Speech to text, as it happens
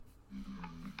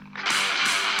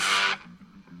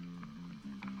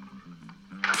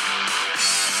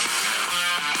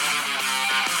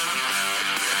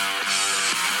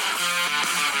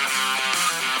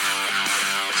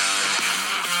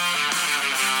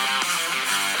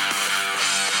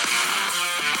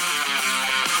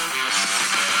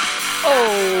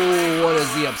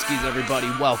up, skis, everybody?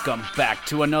 Welcome back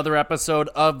to another episode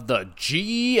of the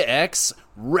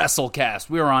GXWrestleCast.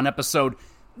 We are on episode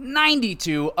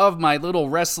 92 of my little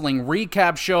wrestling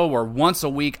recap show where once a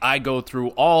week I go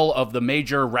through all of the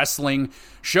major wrestling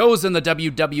shows in the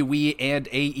WWE and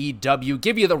AEW,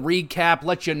 give you the recap,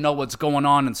 let you know what's going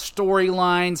on in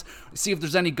storylines, see if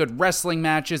there's any good wrestling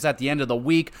matches. At the end of the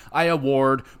week, I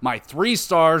award my 3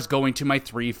 stars going to my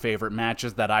 3 favorite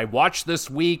matches that I watched this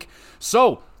week.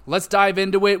 So, let's dive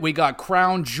into it. We got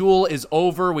Crown Jewel is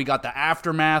over. We got the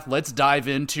aftermath. Let's dive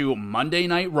into Monday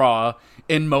Night Raw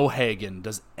in Mohegan.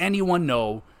 Does anyone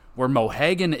know where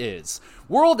Mohegan is?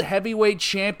 World Heavyweight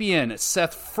Champion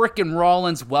Seth frickin'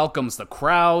 Rollins welcomes the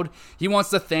crowd. He wants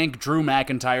to thank Drew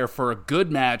McIntyre for a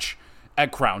good match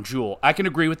at Crown Jewel. I can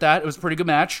agree with that. It was a pretty good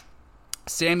match.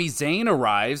 Sami Zayn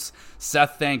arrives.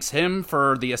 Seth thanks him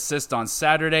for the assist on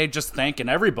Saturday. Just thanking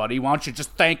everybody. Why don't you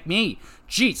just thank me?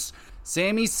 Jeez.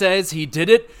 Sami says he did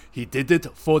it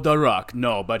for The Rock.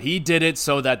 No, but he did it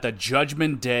so that the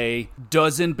Judgment Day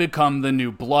doesn't become the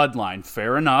new bloodline.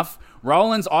 Fair enough.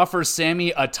 Rollins offers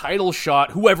Sami a title shot,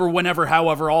 whoever, whenever,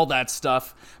 however, all that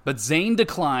stuff. But Zayn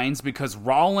declines because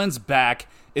Rollins' back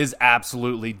is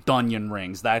absolutely Dunyan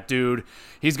rings. That dude,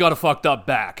 he's got a fucked up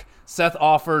back. Seth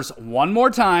offers one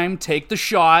more time, take the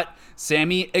shot.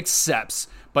 Sami accepts,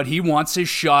 but he wants his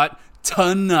shot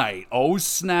tonight. Oh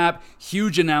snap,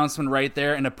 huge announcement right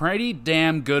there, and a pretty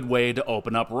damn good way to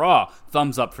open up Raw.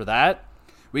 Thumbs up for that.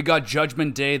 We got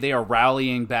Judgment Day. They are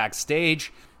rallying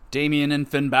backstage. Damian and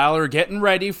Finn Balor getting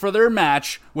ready for their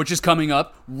match, which is coming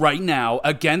up right now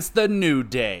against the New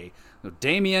Day.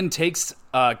 Damian takes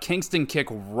a Kingston kick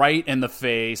right in the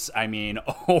face. I mean,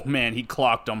 oh man, he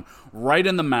clocked him right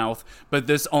in the mouth, but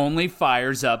this only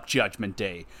fires up Judgment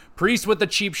Day. Priest with the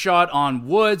cheap shot on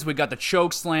Woods. We got the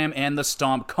choke slam and the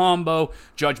stomp combo.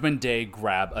 Judgment Day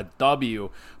grab a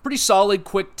W. Pretty solid,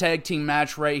 quick tag team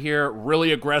match right here.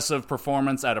 Really aggressive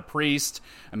performance out of Priest.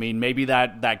 I mean, maybe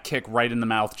that kick right in the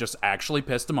mouth just actually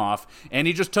pissed him off, and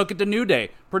he just took it to New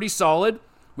Day. Pretty solid.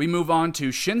 We move on to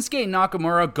Shinsuke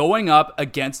Nakamura going up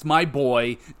against my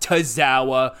boy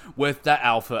Tozawa with the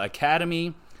Alpha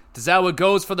Academy. Tozawa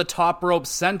goes for the top rope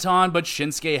senton, but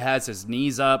Shinsuke has his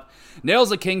knees up.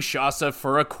 Nails a Kinshasa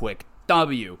for a quick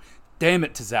W. Damn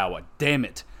it, Tozawa. Damn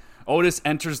it. Otis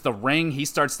enters the ring. He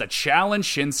starts to challenge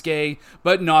Shinsuke,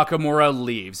 but Nakamura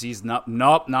leaves. He's not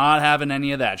having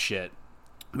any of that shit.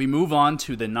 We move on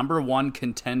to the number 1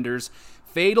 contenders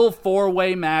fatal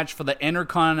 4-way match for the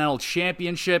Intercontinental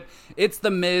Championship. It's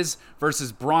The Miz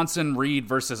versus Bronson Reed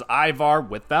versus Ivar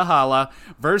with Valhalla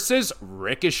versus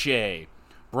Ricochet.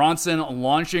 Bronson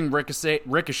launching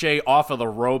Ricochet off of the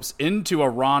ropes into a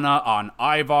Rana on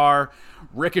Ivar.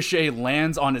 Ricochet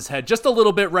lands on his head just a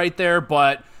little bit right there,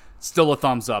 but still a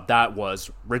thumbs up. That was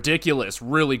ridiculous.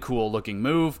 Really cool looking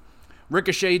move.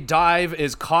 Ricochet dive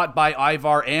is caught by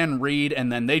Ivar and Reed,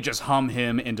 and then they just hum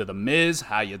him into The Miz.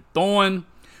 How you doing?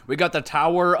 We got the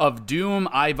Tower of Doom.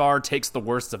 Ivar takes the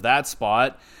worst of that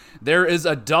spot. There is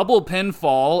a double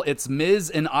pinfall. It's Miz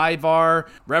and Ivar.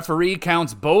 Referee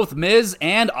counts both Miz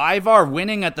and Ivar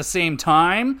winning at the same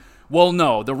time. Well,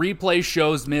 no, the replay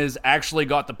shows Miz actually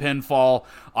got the pinfall.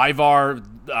 Ivar,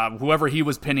 whoever he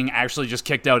was pinning, actually just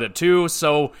kicked out at 2,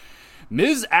 so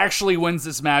Miz actually wins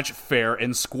this match fair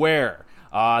and square.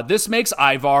 This makes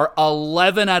Ivar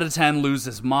 11 out of 10 lose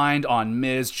his mind on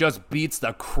Miz, just beats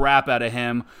the crap out of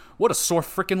him. What a sore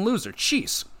freaking loser.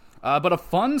 Jeez. But a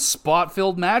fun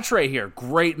spot-filled match right here.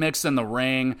 Great mix in the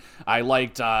ring. I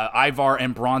liked Ivar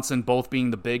and Bronson both being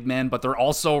the big men, but they're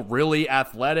also really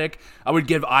athletic. I would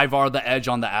give Ivar the edge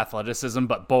on the athleticism,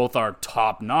 but both are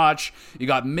top-notch. You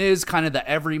got Miz, kind of the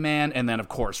everyman, and then, of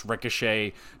course,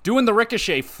 Ricochet doing the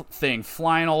Ricochet thing,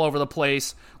 flying all over the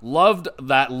place. Loved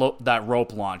that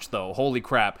rope launch, though. Holy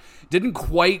crap. Didn't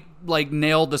quite,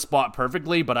 nail the spot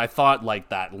perfectly, but I thought,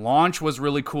 that launch was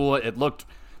really cool. It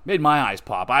made my eyes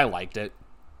pop. I liked it.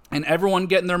 And everyone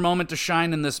getting their moment to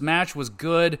shine in this match was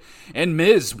good. And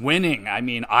Miz winning. I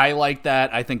mean, I like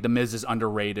that. I think The Miz is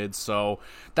underrated. So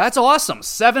that's awesome.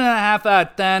 7.5 out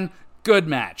of 10. Good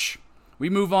match. We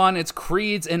move on. It's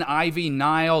Creeds and Ivy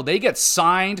Nile. They get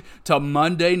signed to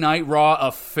Monday Night Raw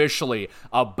officially.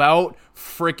 About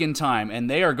freaking time. And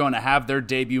they are going to have their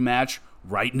debut match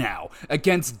right now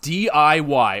against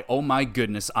DIY. Oh my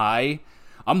goodness. I'm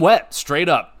wet. Straight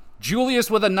up. Julius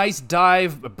with a nice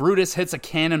dive. Brutus hits a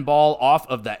cannonball off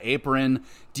of the apron.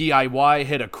 DIY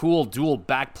hit a cool dual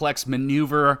backplex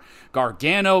maneuver.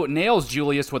 Gargano nails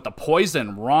Julius with the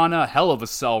poison Rana. Hell of a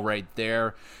sell right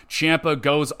there. Ciampa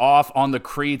goes off on the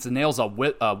Creeds and nails a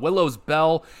Willow's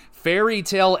Bell. Fairy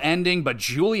tale ending, but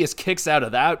Julius kicks out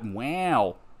of that.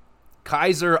 Wow.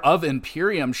 Kaiser of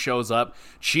Imperium shows up,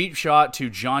 cheap shot to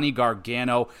Johnny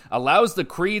Gargano, allows the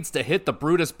Creeds to hit the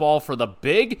Brutus Ball for the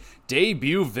big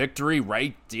debut victory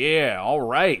right there. All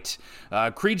right.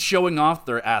 Creed showing off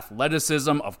their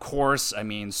athleticism, of course. I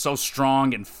mean, so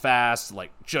strong and fast,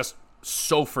 like just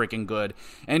so freaking good.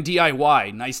 And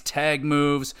DIY, nice tag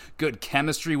moves, good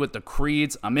chemistry with the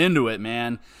Creeds. I'm into it,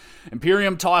 man.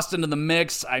 Imperium tossed into the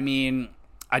mix. I mean,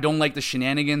 I don't like the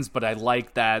shenanigans, but I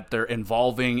like that they're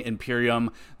involving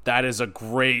Imperium. That is a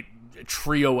great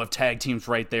trio of tag teams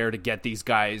right there to get these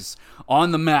guys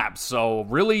on the map. So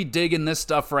really digging this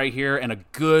stuff right here, and a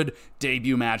good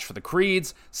debut match for the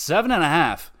Creeds.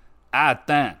 7.5 out of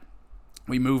 10.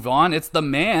 We move on. It's the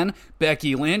man,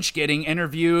 Becky Lynch, getting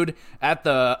interviewed at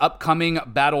the upcoming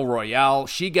Battle Royale.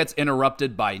 She gets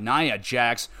interrupted by Nia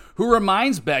Jax, who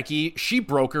reminds Becky she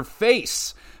broke her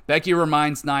face. Becky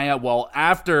reminds Nia, well,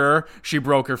 after she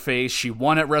broke her face, she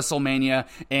won at WrestleMania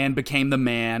and became the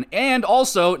man. And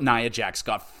also, Nia Jax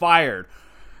got fired.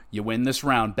 You win this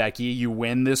round, Becky. You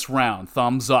win this round.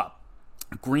 Thumbs up.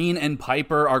 Green and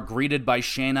Piper are greeted by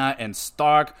Shayna and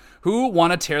Stark, who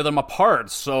want to tear them apart.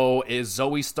 So is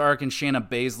Zoe Stark and Shayna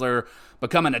Baszler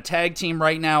becoming a tag team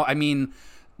right now? I mean,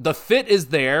 the fit is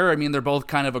there. I mean, they're both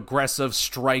kind of aggressive,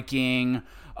 striking,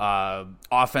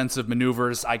 offensive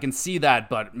maneuvers. I can see that,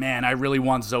 but man, I really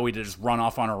want Zoe to just run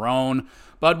off on her own.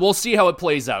 But we'll see how it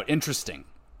plays out. Interesting.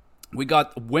 We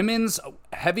got Women's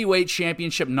Heavyweight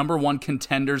Championship #1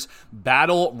 contenders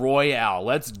Battle Royale.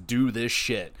 Let's do this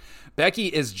shit. Becky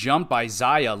is jumped by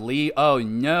Xia Li. Oh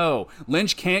no,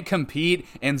 Lynch can't compete,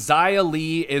 and Xia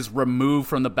Li is removed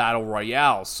from the Battle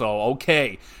Royale. So,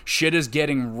 okay, shit is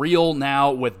getting real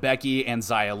now with Becky and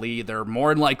Xia Li. They're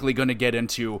more than likely going to get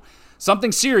into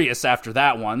something serious after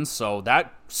that one, so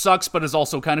that sucks, but is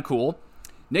also kind of cool.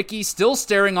 Nikki still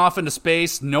staring off into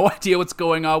space. No idea what's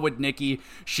going on with Nikki.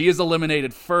 She is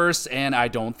eliminated first, and I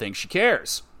don't think she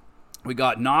cares. We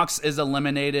got Nox is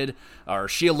eliminated, or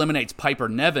she eliminates Piper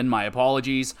Niven, my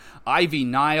apologies. Ivy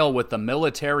Nile with the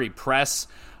military press.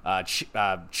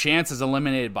 Chance is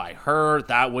eliminated by her.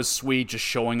 That was sweet, just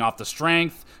showing off the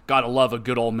strength. Gotta love a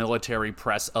good old military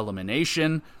press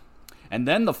elimination. And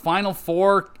then the final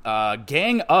four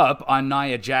gang up on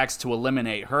Nia Jax to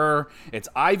eliminate her. It's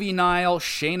Ivy Nile,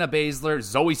 Shayna Baszler,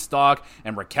 Zoe Stark,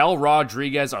 and Raquel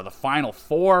Rodriguez are the final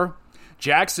four.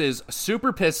 Jax is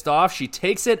super pissed off. She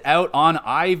takes it out on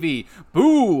Ivy.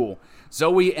 Boo!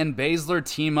 Zoe and Baszler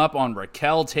team up on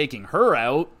Raquel, taking her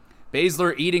out.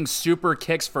 Baszler eating super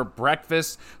kicks for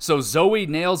breakfast, so Zoe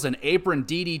nails an apron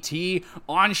DDT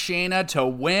on Shayna to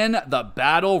win the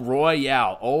Battle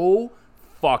Royale. Oh,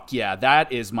 fuck yeah,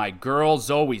 that is my girl,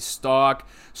 Zoe Stark.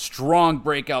 Strong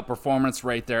breakout performance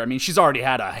right there. I mean, she's already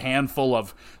had a handful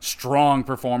of strong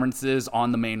performances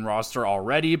on the main roster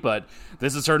already, but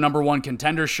this is her #1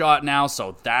 contender shot now,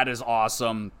 so that is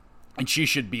awesome. And she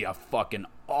should be a fucking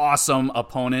awesome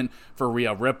opponent for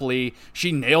Rhea Ripley.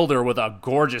 She nailed her with a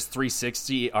gorgeous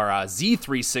 360, or a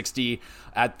Z360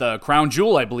 at the Crown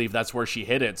Jewel, I believe that's where she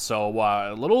hit it. So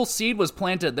a little seed was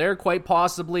planted there, quite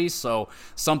possibly, so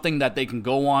something that they can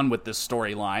go on with this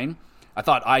storyline. I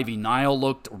thought Ivy Nile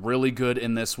looked really good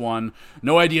in this one.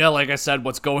 No idea, like I said,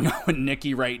 what's going on with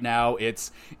Nikki right now.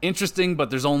 It's interesting, but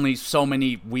there's only so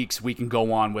many weeks we can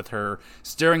go on with her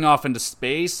staring off into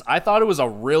space. I thought it was a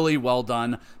really well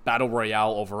done Battle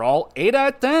Royale overall. 8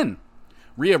 out of 10.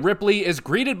 Rhea Ripley is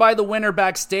greeted by the winner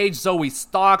backstage, Zoe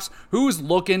Stark, who's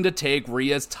looking to take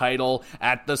Rhea's title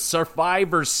at the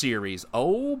Survivor Series.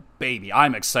 Oh, baby,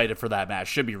 I'm excited for that match.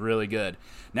 Should be really good.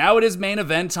 Now it is main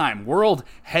event time. World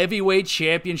Heavyweight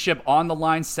Championship on the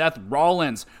line. Seth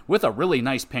Rollins, with a really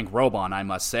nice pink robe on, I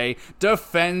must say,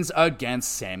 defends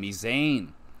against Sami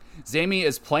Zayn. Sammy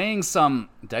is playing some...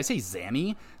 Did I say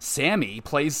Sammy? Sammy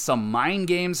plays some mind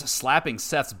games, slapping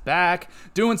Seth's back,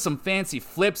 doing some fancy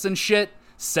flips and shit.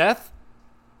 Seth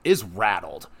is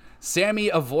rattled. Sammy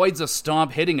avoids a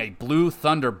stomp, hitting a blue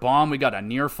thunder bomb. We got a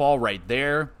near fall right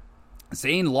there.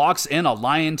 Zayn locks in a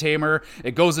lion tamer.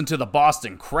 It goes into the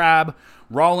Boston Crab.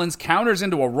 Rollins counters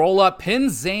into a roll-up,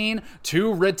 pins Zayn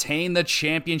to retain the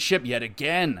championship yet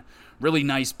again. Really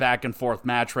nice back and forth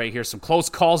match right here. Some close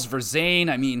calls for Zayn.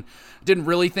 I mean, didn't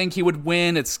really think he would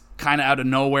win. It's kind of out of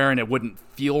nowhere and it wouldn't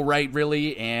feel right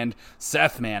really. And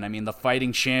Seth, man, I mean, the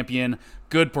fighting champion.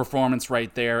 Good performance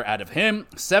right there out of him.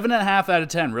 7.5 out of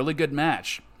 10. Really good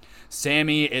match.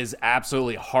 Sammy is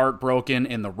absolutely heartbroken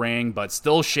in the ring, but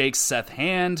still shakes Seth's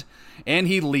hand, and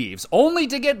he leaves, only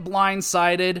to get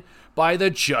blindsided by the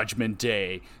Judgment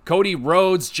Day. Cody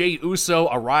Rhodes, Jey Uso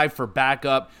arrive for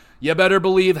backup. You better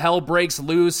believe hell breaks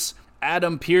loose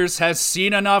Adam Pearce has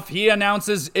seen enough. He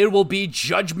announces it will be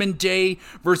Judgment Day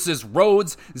versus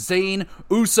Rhodes, Zayn,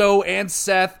 Uso, and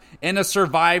Seth in a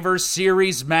Survivor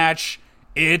Series match.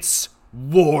 It's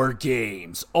War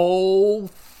Games. Oh,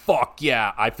 fuck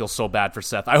yeah. I feel so bad for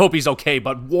Seth. I hope he's okay,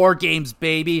 but War Games,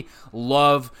 baby.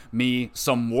 Love me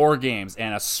some War Games.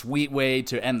 And a sweet way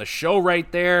to end the show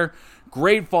right there.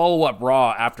 Great follow-up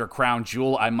Raw after Crown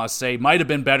Jewel, I must say. Might have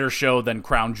been better show than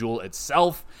Crown Jewel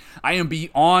itself. I am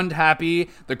beyond happy.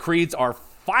 The Creeds are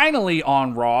finally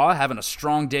on Raw, having a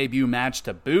strong debut match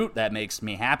to boot. That makes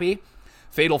me happy.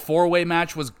 Fatal 4-Way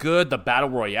match was good. The Battle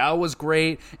Royale was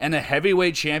great. And a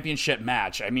Heavyweight Championship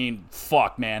match. I mean,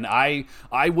 fuck, man. I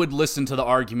would listen to the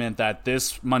argument that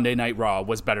this Monday Night Raw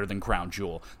was better than Crown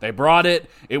Jewel. They brought it.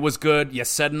 It was good. You're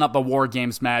setting up a War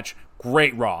Games match.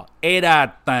 Great Raw. 8 out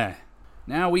of 10.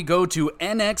 Now we go to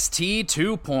NXT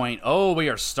 2.0. We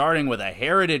are starting with a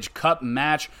Heritage Cup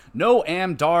match.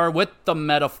 Noam Dar with the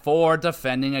Metaphor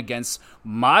defending against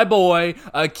my boy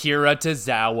Akira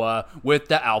Tozawa with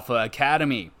the Alpha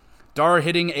Academy. Dar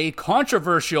hitting a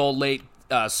controversial late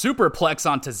superplex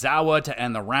on Tozawa to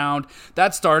end the round.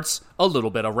 That starts a little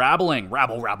bit of rabbling.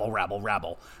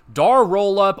 Rabble. Dar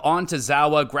roll up on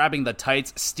Tozawa, grabbing the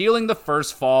tights, stealing the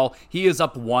first fall. He is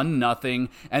up 1-0,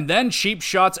 and then cheap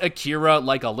shots Akira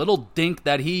like a little dink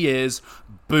that he is.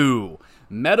 Boo.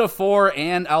 Metaphor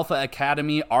and Alpha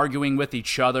Academy arguing with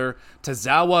each other.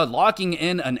 Tozawa locking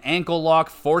in an ankle lock,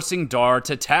 forcing Dar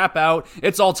to tap out.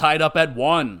 It's all tied up at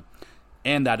 1.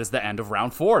 And that is the end of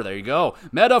round 4. There you go.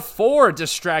 Metaphor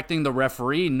distracting the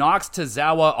referee, knocks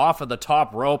Tozawa off of the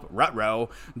top rope.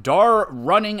 Ruh-roh. Dar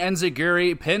running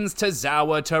enziguri pins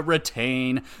Tozawa to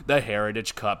retain the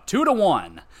Heritage Cup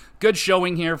 2-1. Good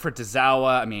showing here for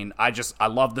Tozawa. I mean, I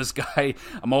love this guy.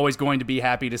 I'm always going to be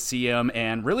happy to see him,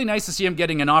 and really nice to see him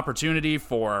getting an opportunity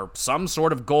for some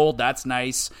sort of gold. That's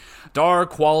nice. Dar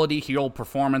quality heel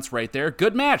performance right there.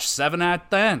 Good match. 7 out of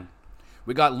 10.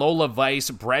 We got Lola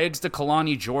Vice brags to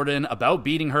Kalani Jordan about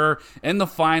beating her in the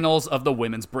finals of the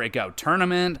Women's Breakout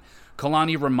Tournament.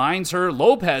 Kalani reminds her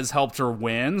Lopez helped her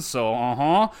win,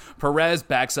 so Perez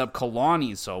backs up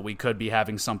Kalani, so we could be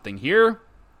having something here.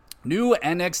 New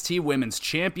NXT Women's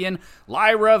Champion,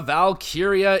 Lyra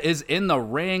Valkyria, is in the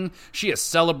ring. She is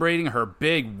celebrating her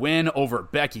big win over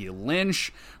Becky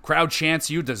Lynch. Crowd chants,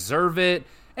 "You deserve it."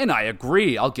 And I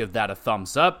agree, I'll give that a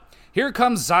thumbs up. Here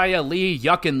comes Xia Li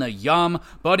yucking the yum,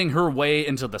 butting her way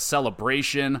into the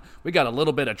celebration. We got a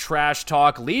little bit of trash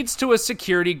talk, leads to a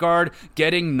security guard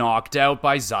getting knocked out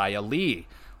by Xia Li.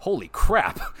 Holy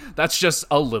crap, that's just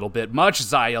a little bit much,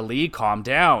 Xia Li, calm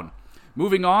down.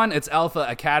 Moving on, it's Alpha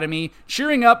Academy,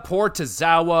 cheering up poor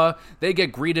Tozawa. They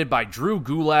get greeted by Drew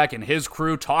Gulak and his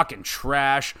crew talking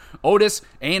trash. Otis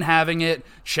ain't having it,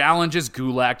 challenges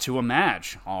Gulak to a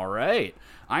match. Alright.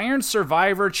 Iron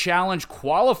Survivor Challenge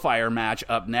qualifier match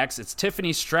up next. It's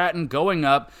Tiffany Stratton going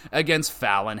up against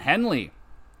Fallon Henley.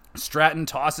 Stratton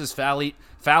tosses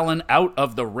Fallon out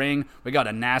of the ring. We got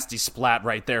a nasty splat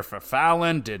right there for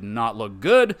Fallon. Did not look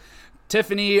good.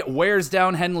 Tiffany wears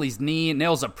down Henley's knee,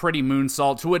 nails a pretty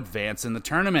moonsault to advance in the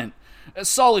tournament. A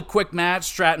solid quick match.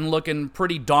 Stratton looking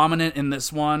pretty dominant in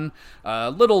this one. I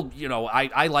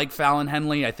like Fallon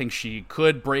Henley. I think she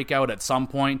could break out at some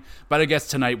point, but I guess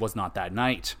tonight was not that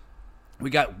night. We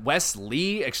got Wes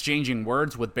Lee exchanging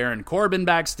words with Baron Corbin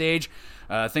backstage.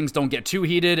 Things don't get too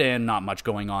heated and not much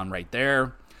going on right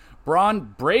there.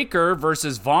 Braun Breaker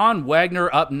versus Von Wagner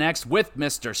up next with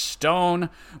Mr. Stone.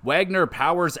 Wagner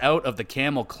powers out of the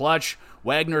camel clutch.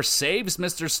 Wagner saves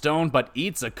Mr. Stone but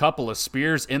eats a couple of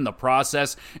spears in the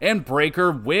process, and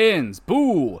Breaker wins.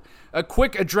 Boo! A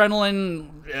quick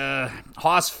adrenaline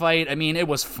hoss fight. I mean, it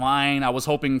was fine. I was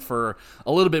hoping for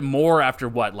a little bit more after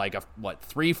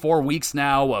 3-4 weeks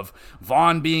now of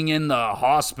Vaughn being in the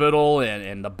hospital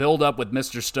and the build-up with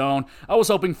Mr. Stone. I was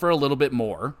hoping for a little bit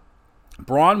more.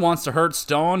 Braun wants to hurt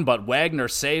Stone, but Wagner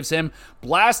saves him,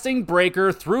 blasting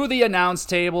Breaker through the announce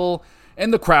table,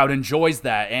 and the crowd enjoys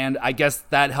that, and I guess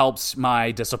that helps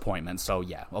my disappointment, so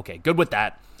yeah, okay, good with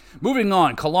that. Moving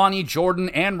on, Kalani Jordan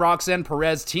and Roxanne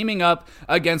Perez teaming up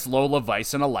against Lola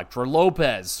Vice and Elektra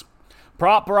Lopez.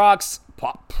 Pop rocks,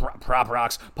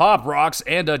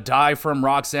 and a dive from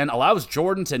Roxanne allows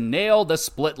Jordan to nail the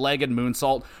split-legged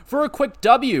moonsault for a quick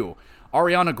W.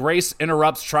 Ariana Grace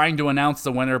interrupts trying to announce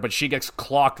the winner, but she gets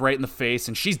clocked right in the face,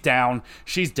 and she's down.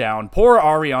 Poor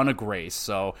Ariana Grace.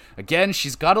 So, again,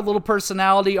 she's got a little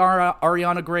personality,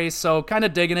 Ariana Grace, so kind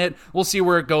of digging it. We'll see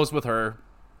where it goes with her.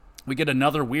 We get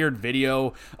another weird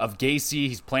video of Gacy.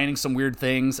 He's planning some weird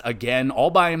things, again,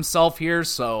 all by himself here,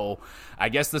 so I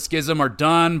guess the Schism are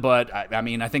done, but,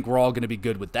 I think we're all going to be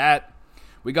good with that.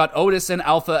 We got Otis with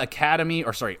Alpha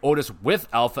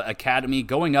Academy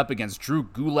going up against Drew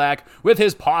Gulak with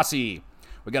his posse.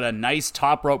 We got a nice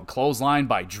top rope clothesline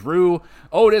by Drew.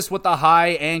 Otis with the high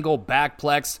angle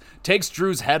backplex takes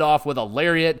Drew's head off with a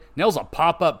lariat, nails a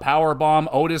pop-up powerbomb.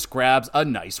 Otis grabs a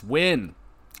nice win.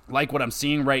 Like what I'm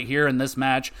seeing right here in this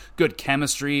match. Good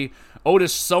chemistry.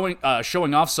 Otis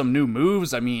showing off some new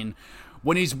moves. I mean,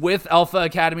 when he's with Alpha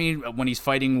Academy, when he's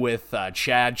fighting with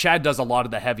Chad does a lot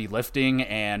of the heavy lifting,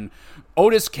 and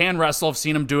Otis can wrestle. I've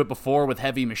seen him do it before with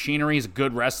heavy machinery. He's a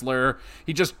good wrestler.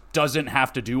 He just doesn't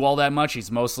have to do all that much. He's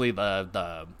mostly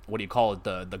the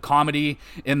comedy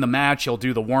in the match. He'll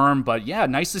do the worm, but yeah,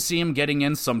 nice to see him getting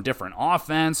in some different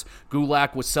offense.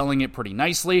 Gulak was selling it pretty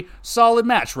nicely. Solid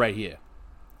match right here.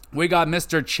 We got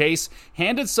Mr. Chase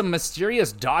handed some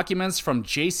mysterious documents from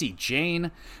JC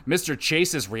Jane. Mr.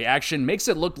 Chase's reaction makes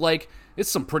it look like it's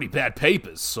some pretty bad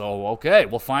papers. So, okay,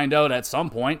 we'll find out at some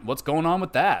point what's going on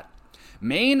with that.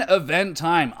 Main event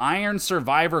time, Iron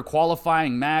Survivor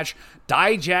qualifying match.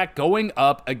 Dijak going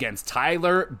up against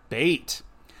Tyler Bate.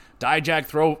 Dijak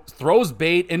throws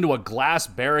Bate into a glass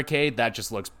barricade. That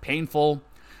just looks painful.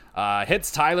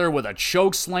 Hits Tyler with a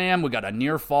choke slam. We got a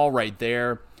near fall right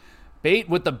there. Bate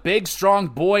with the big, strong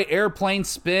boy airplane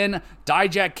spin.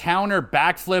 Dijak counter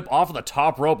backflip off of the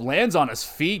top rope. Lands on his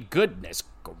feet. Goodness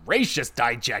gracious,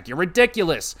 Dijak, you're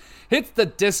ridiculous. Hits the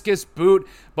discus boot,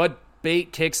 but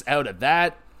Bate kicks out of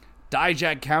that.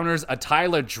 Dijak counters a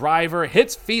Tyler driver.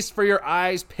 Hits Feast for Your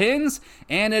Eyes. Pins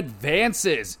and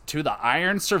advances to the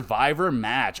Iron Survivor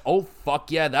match. Oh,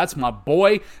 fuck yeah, that's my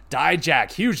boy,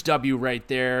 Dijak. Huge W right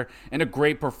there. And a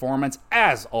great performance,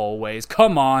 as always.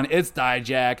 Come on, it's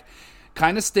Dijak.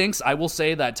 Kind of stinks, I will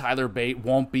say, that Tyler Bate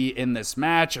won't be in this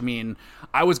match. I mean,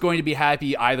 I was going to be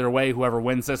happy either way, whoever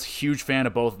wins this. Huge fan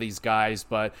of both of these guys,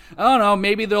 but I don't know,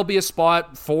 maybe there'll be a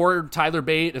spot for Tyler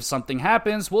Bate if something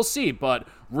happens. We'll see, but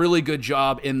really good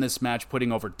job in this match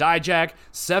putting over Dijak.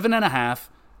 7.5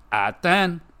 out of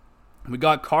 10. We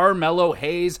got Carmelo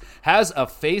Hayes has a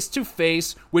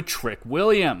face-to-face with Trick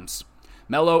Williams.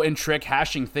 Mello and Trick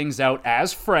hashing things out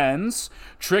as friends.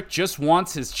 Trick just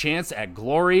wants his chance at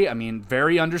glory. I mean,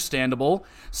 very understandable.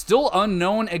 Still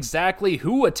unknown exactly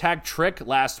who attacked Trick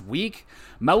last week.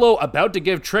 Mello about to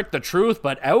give Trick the truth,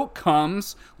 but out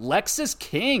comes Lexus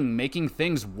King, making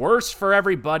things worse for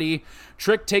everybody.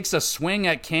 Trick takes a swing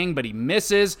at King, but he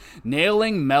misses,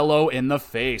 nailing Mello in the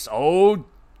face. Oh,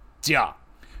 yeah.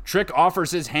 Trick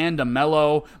offers his hand to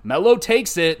Mello. Mello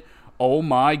takes it. Oh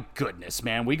my goodness,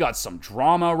 man. We got some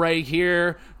drama right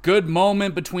here. Good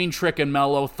moment between Trick and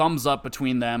Mello. Thumbs up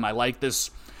between them. I like this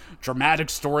dramatic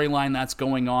storyline that's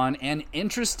going on. And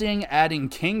interesting adding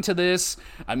King to this.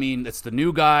 I mean, it's the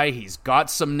new guy. He's got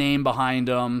some name behind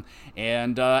him.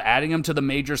 And adding him to the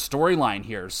major storyline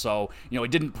here. So, you know,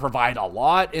 it didn't provide a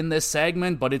lot in this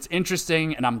segment, but it's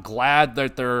interesting. And I'm glad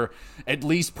that they're at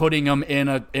least putting him in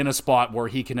a spot where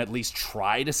he can at least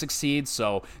try to succeed.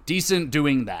 So, decent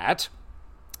doing that.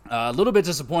 A little bit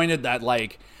disappointed that,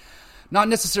 like, not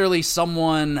necessarily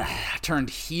someone turned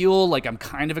heel. Like, I'm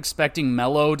kind of expecting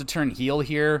Mello to turn heel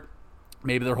here.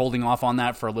 Maybe they're holding off on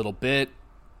that for a little bit.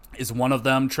 Is one of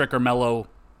them, Trick or Mello,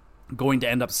 going to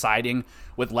end up siding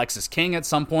with Lexus King at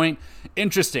some point?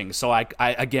 Interesting. So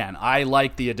I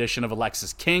like the addition of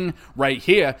Alexis King right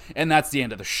here, and that's the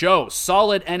end of the show.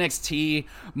 Solid NXT.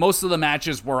 Most of the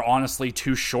matches were honestly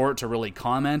too short to really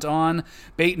comment on.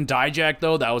 Bate and Dijak,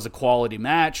 though, that was a quality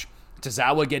match.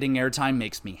 Tozawa getting airtime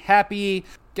makes me happy.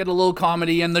 Get a little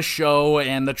comedy in the show,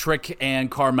 and the Trick and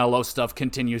Carmelo stuff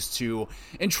continues to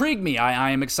intrigue me.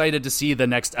 I am excited to see the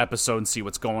next episode and see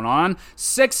what's going on.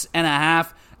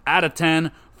 6.5 out of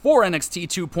 10 for NXT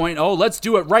 2.0. Let's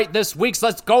do it right this week. So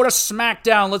let's go to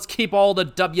SmackDown. Let's keep all the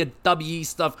WWE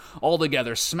stuff all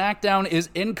together. SmackDown is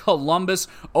in Columbus,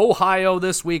 Ohio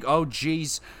this week. Oh,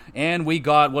 geez. And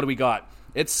what do we got?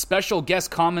 It's special guest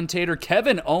commentator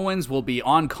Kevin Owens will be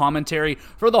on commentary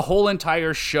for the whole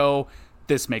entire show.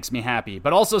 This makes me happy,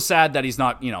 but also sad that he's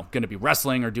not, going to be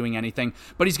wrestling or doing anything,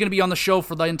 but he's going to be on the show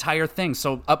for the entire thing.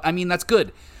 So, that's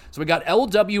good. So we got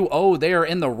LWO there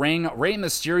in the ring. Rey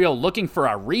Mysterio looking for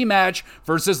a rematch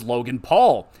versus Logan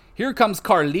Paul. Here comes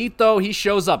Carlito. He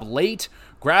shows up late,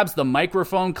 grabs the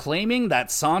microphone, claiming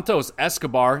that Santos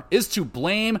Escobar is to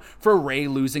blame for Rey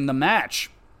losing the match,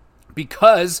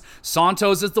 because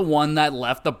Santos is the one that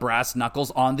left the brass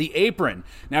knuckles on the apron.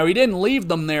 Now, he didn't leave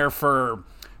them there for,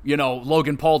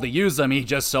 Logan Paul to use them. He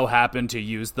just so happened to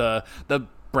use the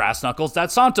brass knuckles that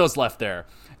Santos left there.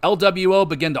 LWO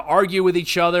begin to argue with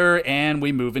each other, and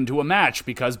we move into a match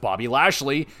because Bobby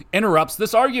Lashley interrupts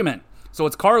this argument. So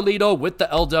it's Carlito with the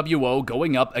LWO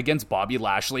going up against Bobby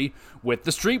Lashley with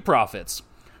the Street Profits.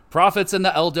 Profits and the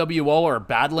LWO are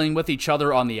battling with each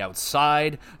other on the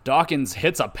outside. Dawkins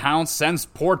hits a pounce, sends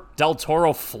poor Del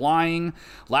Toro flying.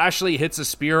 Lashley hits a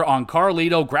spear on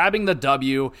Carlito, grabbing the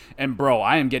W. And bro,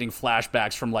 I am getting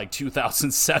flashbacks from like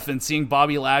 2007, seeing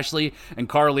Bobby Lashley and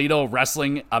Carlito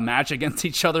wrestling a match against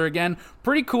each other again.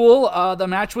 Pretty cool. The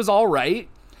match was all right.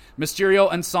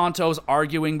 Mysterio and Santos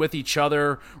arguing with each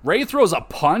other. Rey throws a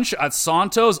punch at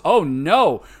Santos. Oh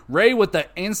no! Rey, with the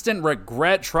instant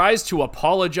regret, tries to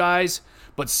apologize,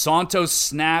 but Santos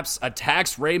snaps,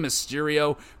 attacks Rey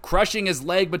Mysterio, crushing his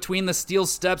leg between the steel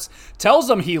steps, tells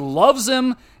him he loves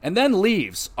him, and then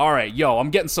leaves. Alright, I'm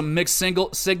getting some mixed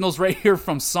signals right here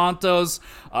from Santos.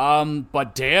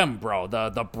 But damn, bro,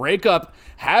 the breakup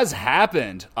has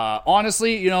happened.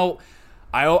 Honestly,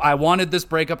 I wanted this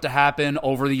breakup to happen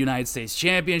over the United States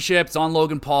Championship. It's on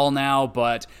Logan Paul now,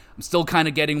 but I'm still kind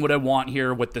of getting what I want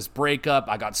here with this breakup.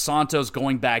 I got Santos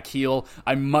going back heel.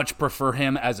 I much prefer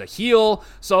him as a heel.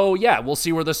 So yeah, we'll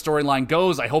see where the storyline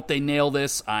goes. I hope they nail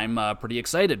this. I'm pretty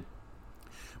excited.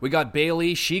 We got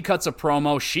Bayley. She cuts a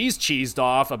promo. She's cheesed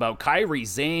off about Kairi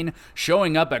Sane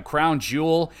showing up at Crown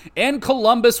Jewel and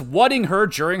Columbus wutting her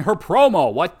during her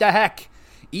promo. What the heck?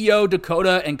 Io,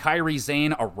 Dakota, and Kairi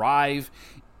Sane arrive.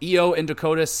 Io and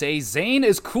Dakota say Zayn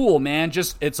is cool, man.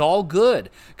 Just, it's all good.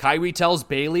 Kairi tells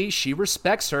Bayley she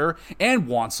respects her and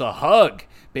wants a hug.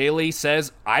 Bayley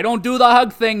says, I don't do the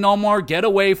hug thing no more. Get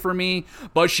away from me.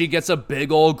 But she gets a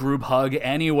big old group hug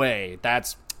anyway.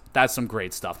 That's some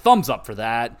great stuff. Thumbs up for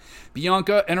that.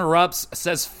 Bianca interrupts,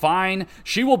 says fine.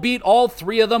 She will beat all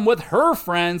three of them with her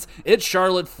friends. It's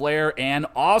Charlotte Flair and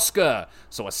Asuka.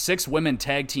 So a 6-women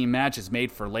tag team match is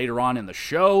made for later on in the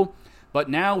show. But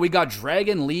now we got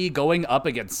Dragon Lee going up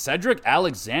against Cedric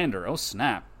Alexander. Oh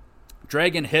snap.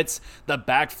 Dragon hits the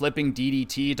back-flipping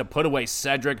DDT to put away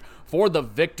Cedric for the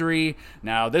victory.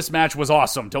 Now, this match was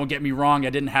awesome. Don't get me wrong.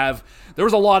 There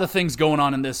was a lot of things going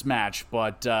on in this match,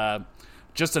 but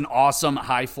just an awesome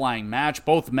high-flying match.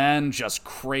 Both men just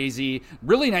crazy.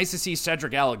 Really nice to see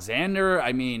Cedric Alexander.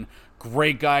 I mean,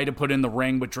 great guy to put in the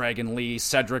ring with Dragon Lee.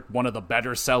 Cedric, one of the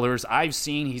better sellers I've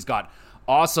seen. He's got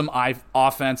awesome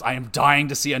offense. I am dying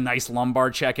to see a nice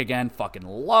lumbar check again. Fucking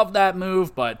love that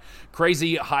move, but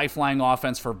crazy high-flying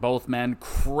offense for both men.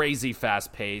 Crazy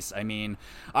fast pace. I mean,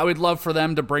 I would love for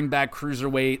them to bring back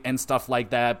Cruiserweight and stuff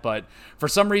like that, but for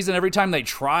some reason, every time they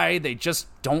try, they just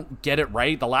don't get it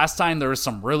right. The last time there was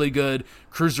some really good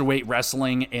Cruiserweight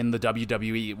wrestling in the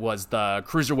WWE was the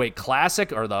Cruiserweight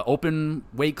Classic or the Open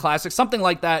Weight Classic, something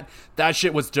like that. That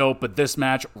shit was dope, but this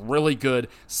match, really good.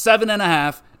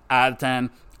 7.5 out of 10.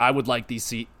 I would like to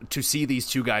see these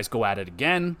two guys go at it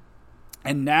again.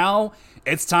 And now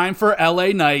it's time for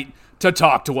LA Knight to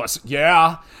talk to us.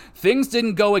 Yeah, things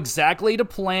didn't go exactly to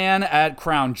plan at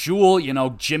Crown Jewel.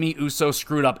 Jimmy Uso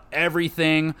screwed up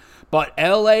everything. But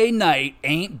LA Knight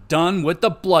ain't done with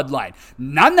the bloodline.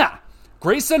 Nah.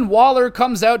 Grayson Waller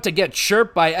comes out to get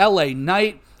chirped by LA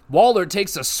Knight. Waller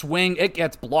takes a swing. It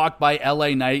gets blocked by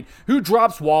LA Knight, who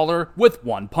drops Waller with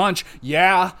one punch.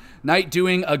 Yeah, Knight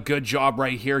doing a good job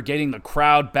right here, getting the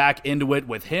crowd back into it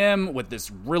with him, with this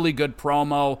really good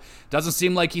promo. Doesn't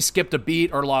seem like he skipped a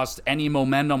beat or lost any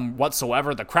momentum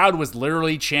whatsoever. The crowd was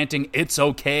literally chanting, "It's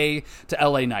okay" to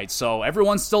LA Knight. So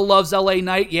everyone still loves LA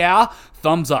Knight. Yeah,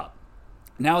 thumbs up.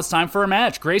 Now it's time for a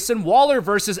match. Grayson Waller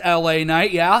versus LA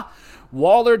Knight. Yeah.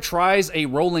 Waller tries a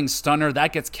rolling stunner.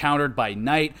 That gets countered by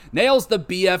Knight. Nails the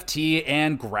BFT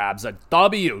and grabs a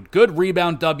W. Good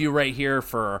rebound W right here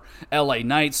for LA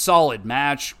Knight. Solid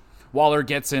match. Waller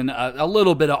gets in a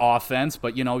little bit of offense,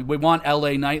 but, we want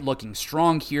LA Knight looking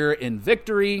strong here in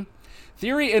victory.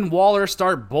 Theory and Waller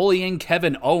start bullying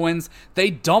Kevin Owens. They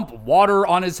dump water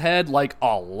on his head, like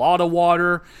a lot of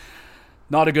water.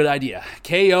 Not a good idea.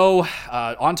 KO,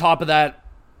 on top of that,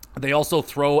 they also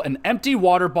throw an empty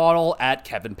water bottle at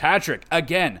Kevin Patrick.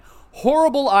 Again,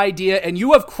 horrible idea, and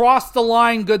you have crossed the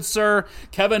line, good sir.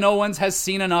 Kevin Owens has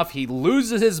seen enough. He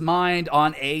loses his mind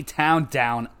on A-Town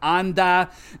Down Under,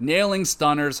 nailing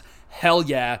stunners. Hell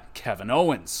yeah, Kevin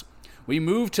Owens. We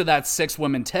move to that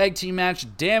 6-women tag team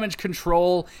match. Damage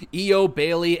Control, Io,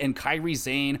 Bayley, and Kairi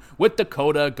Sane, with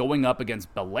Dakota going up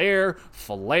against Belair,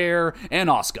 Flair, and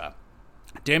Asuka.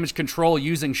 Damage Control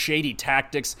using shady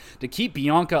tactics to keep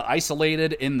Bianca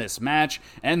isolated in this match.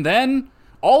 And then,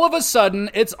 all of a sudden,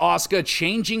 it's Asuka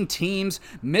changing teams,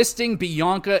 misting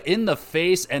Bianca in the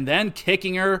face, and then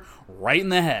kicking her right in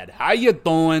the head. How you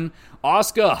doing?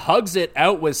 Asuka hugs it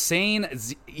out with Sane,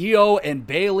 Io, and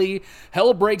Bayley.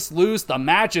 Hell breaks loose. The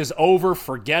match is over.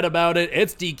 Forget about it.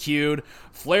 It's DQ'd.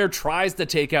 Flair tries to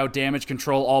take out Damage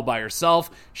Control all by herself.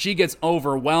 She gets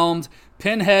overwhelmed.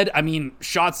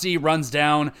 Shotzi runs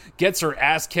down, gets her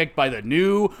ass kicked by the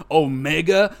new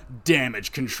Omega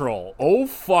Damage Control. Oh,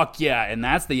 fuck yeah. And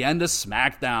that's the end of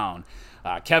SmackDown.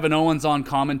 Kevin Owens on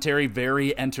commentary,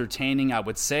 very entertaining, I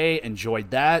would say. Enjoyed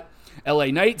that. LA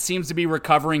Knight seems to be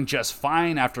recovering just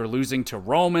fine after losing to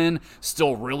Roman.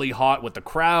 Still really hot with the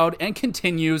crowd and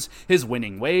continues his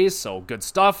winning ways, so good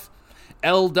stuff.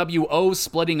 LWO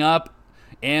splitting up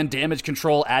and Damage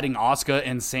Control adding Asuka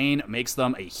and Sane makes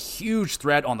them a huge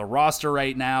threat on the roster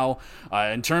right now.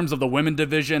 In terms of the women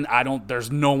division, there's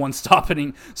no one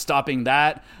stopping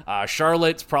that.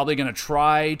 Charlotte's probably going to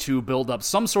try to build up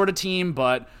some sort of team,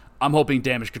 but I'm hoping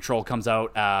Damage Control comes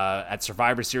out at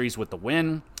Survivor Series with the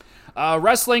win.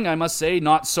 Wrestling, I must say,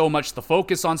 not so much the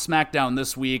focus on SmackDown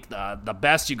this week. The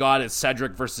best you got is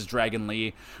Cedric versus Dragon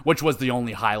Lee, which was the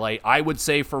only highlight, I would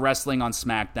say, for wrestling on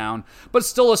SmackDown. But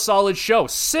still a solid show.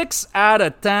 6 out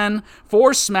of 10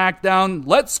 for SmackDown.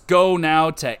 Let's go now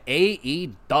to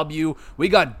AEW. We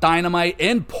got Dynamite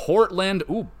in Portland.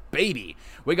 Ooh, baby.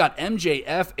 We got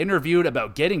MJF interviewed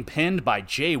about getting pinned by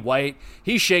Jay White.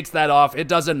 He shakes that off. It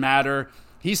doesn't matter.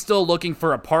 He's still looking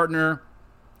for a partner.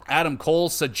 Adam Cole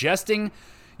suggesting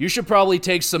you should probably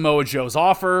take Samoa Joe's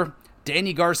offer.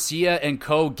 Danny Garcia and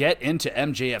co. get into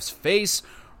MJF's face.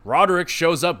 Roderick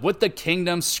shows up with the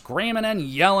Kingdom, screaming and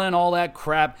yelling all that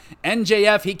crap.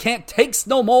 MJF, he can't takes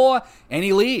no more, and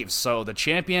he leaves. So the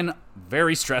champion,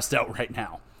 very stressed out right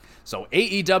now. So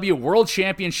AEW World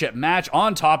Championship match.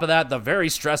 On top of that, the very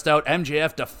stressed out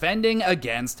MJF defending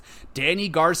against Danny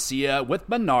Garcia with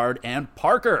Menard and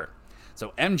Parker.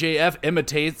 So MJF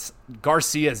imitates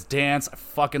Garcia's dance. I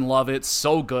fucking love it.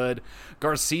 So good.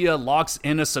 Garcia locks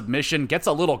in a submission, gets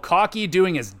a little cocky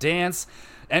doing his dance.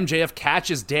 MJF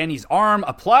catches Danny's arm,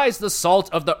 applies the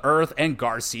salt of the earth, and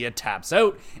Garcia taps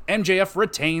out. MJF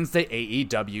retains the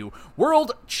AEW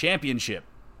World Championship.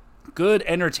 Good,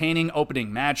 entertaining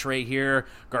opening match right here.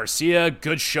 Garcia,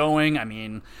 good showing.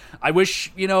 I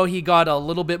wish, he got a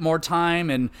little bit more time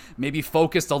and maybe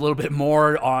focused a little bit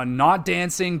more on not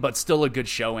dancing, but still a good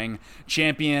showing.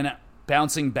 Champion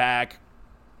bouncing back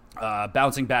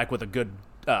with a good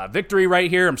victory right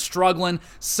here. I'm struggling.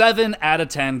 7 out of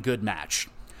 10, good match.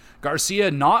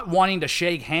 Garcia not wanting to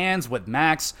shake hands with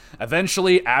Max.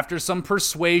 Eventually, after some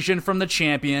persuasion from the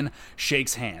champion,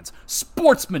 shakes hands.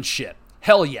 Sportsmanship.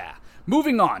 Hell yeah.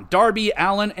 Moving on, Darby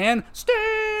Allin and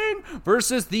Sting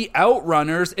versus the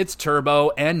Outrunners. It's Turbo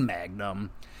and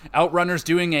Magnum. Outrunners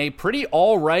doing a pretty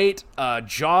alright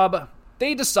job.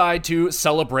 They decide to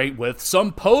celebrate with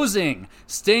some posing.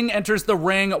 Sting enters the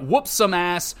ring, whoops some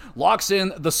ass, locks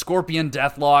in the Scorpion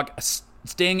Deathlock.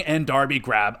 Sting and Darby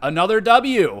grab another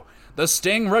W. The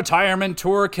Sting retirement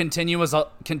tour continues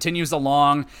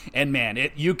along, and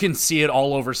man, you can see it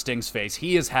all over Sting's face.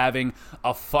 He is having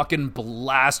a fucking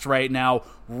blast right now.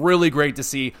 Really great to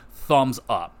see. Thumbs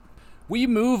up. We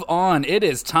move on. It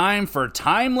is time for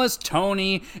Timeless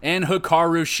Tony and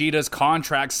Hikaru Shida's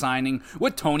contract signing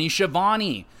with Tony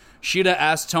Schiavone. Shida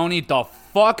asks Tony, the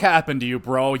fuck happened to you,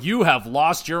 bro? You have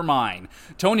lost your mind.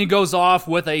 Tony goes off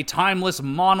with a timeless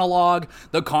monologue.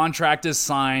 The contract is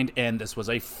signed, and this was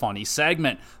a funny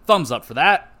segment. Thumbs up for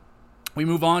that. We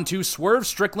move on to Swerve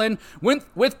Strickland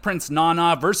with Prince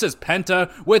Nana versus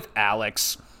Penta with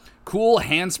Alex. Cool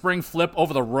handspring flip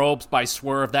over the ropes by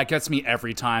Swerve. That gets me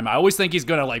every time. I always think he's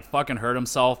gonna fucking hurt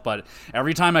himself, but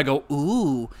every time I go,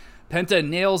 ooh. Penta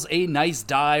nails a nice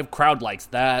dive. Crowd likes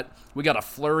that. We got a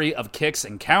flurry of kicks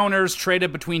and counters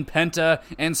traded between Penta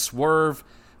and Swerve.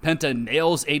 Penta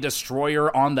nails a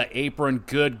destroyer on the apron.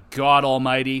 Good God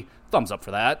almighty. Thumbs up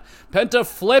for that. Penta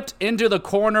flipped into the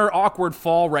corner. Awkward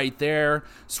fall right there.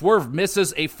 Swerve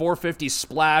misses a 450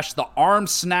 splash. The arm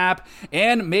snap.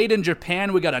 And made in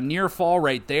Japan, we got a near fall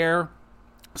right there.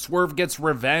 Swerve gets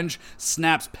revenge,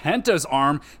 snaps Penta's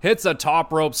arm, hits a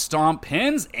top rope stomp,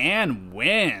 pins, and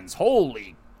wins.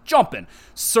 Holy jumping.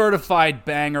 Certified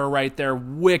banger right there.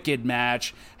 Wicked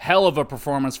match. Hell of a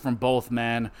performance from both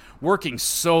men. Working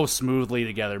so smoothly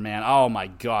together, man. Oh my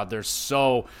God,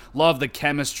 love the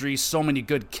chemistry. So many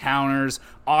good counters.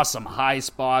 Awesome high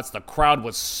spots. The crowd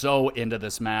was so into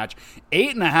this match.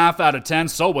 8.5 out of 10.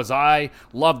 So was I.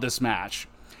 Love this match.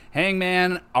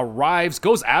 Hangman arrives,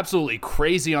 goes absolutely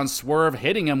crazy on Swerve,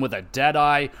 hitting him with a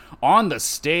deadeye on the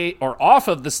stage or off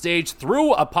of the stage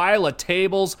through a pile of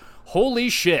tables. Holy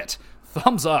shit.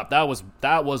 Thumbs up. That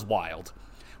was wild.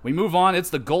 We move on. It's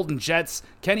the Golden Jets,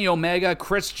 Kenny Omega,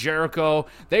 Chris Jericho.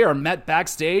 They are met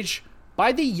backstage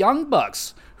by the Young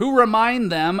Bucks, who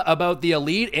remind them about the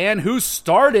Elite and who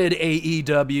started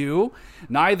AEW.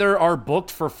 Neither are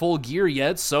booked for Full Gear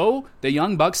yet, so the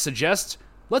Young Bucks suggest,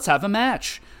 let's have a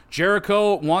match.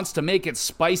 Jericho wants to make it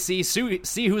spicy,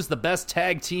 see who's the best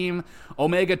tag team.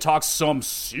 Omega talks some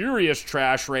serious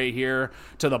trash right here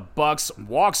to the Bucks,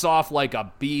 walks off like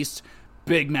a beast.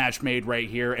 Big match made right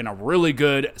here in a really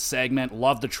good segment.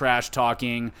 Love the trash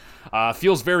talking.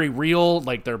 Feels very real,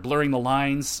 like they're blurring the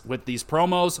lines with these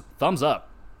promos. Thumbs up.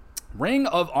 Ring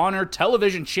of Honor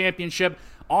Television Championship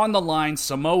on the line.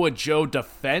 Samoa Joe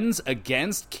defends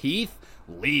against Keith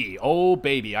Lee. Oh,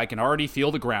 baby, I can already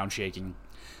feel the ground shaking.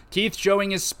 Keith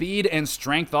showing his speed and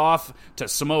strength off to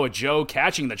Samoa Joe,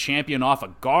 catching the champion off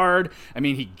a guard. I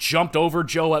mean, he jumped over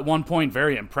Joe at one point.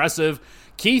 Very impressive.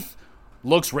 Keith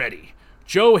looks ready.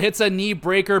 Joe hits a knee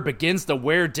breaker, begins to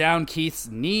wear down Keith's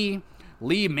knee.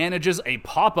 Lee manages a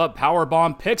pop-up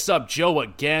powerbomb, picks up Joe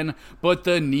again, but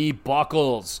the knee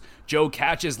buckles. Joe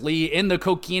catches Lee in the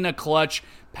coquina clutch,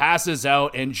 passes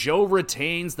out, and Joe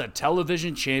retains the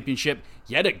television championship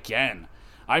yet again.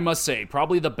 I must say,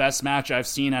 probably the best match I've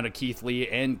seen out of Keith Lee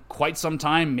in quite some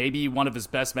time. Maybe one of his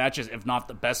best matches, if not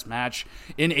the best match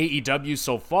in AEW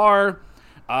so far.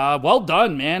 Well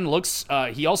done, man.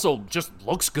 He also just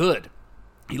looks good.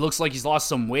 He looks like he's lost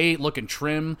some weight, looking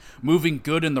trim, moving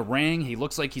good in the ring. He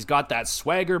looks like he's got that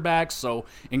swagger back, so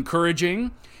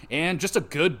encouraging. And just a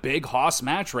good big hoss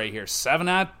match right here. 7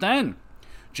 out of 10.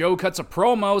 Joe cuts a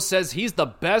promo, says he's the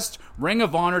best Ring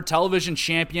of Honor television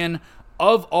champion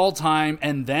of all time,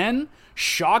 and then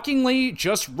shockingly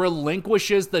just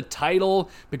relinquishes the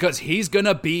title because he's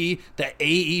gonna be the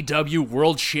AEW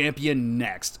World Champion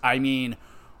next. I mean,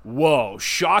 whoa,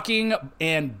 shocking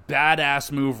and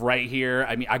badass move right here.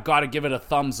 I mean, I gotta give it a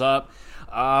thumbs up.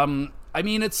 I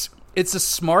mean, it's a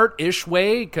smart-ish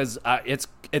way because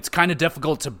it's kind of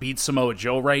difficult to beat Samoa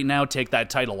Joe right now, take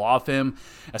that title off him,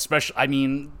 especially, I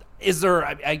mean,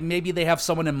 maybe they have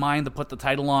someone in mind to put the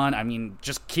title on. I mean,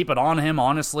 just keep it on him,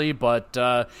 honestly. But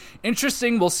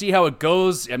interesting. We'll see how it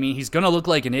goes. I mean, he's going to look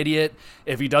like an idiot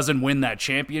if he doesn't win that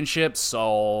championship.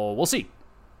 So we'll see.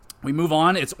 We move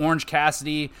on. It's Orange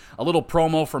Cassidy. A little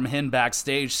promo from him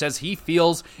backstage says he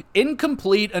feels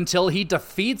incomplete until he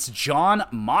defeats Jon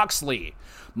Moxley.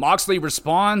 Moxley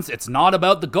responds, it's not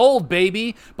about the gold,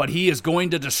 baby, but he is going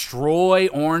to destroy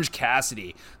Orange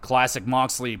Cassidy. Classic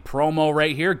Moxley promo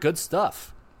right here. Good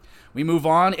stuff. We move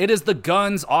on. It is the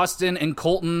Guns, Austin and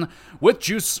Colton, with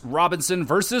Juice Robinson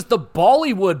versus the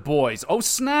Bollywood Boys. Oh,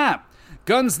 snap.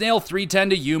 Guns nail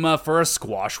 310 to Yuma for a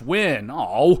squash win.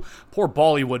 Oh, poor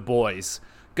Bollywood Boys.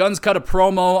 Guns cut a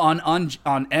promo on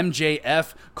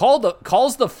MJF,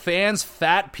 calls the fans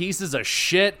fat pieces of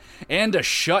shit and to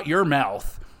shut your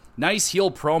mouth. Nice heel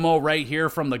promo right here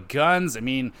from the Guns. I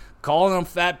mean, calling them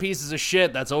fat pieces of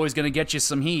shit, that's always going to get you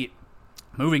some heat.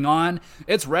 Moving on,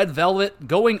 it's Red Velvet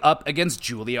going up against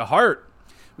Julia Hart.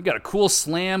 We got a cool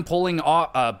slam pulling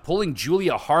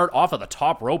Julia Hart off of the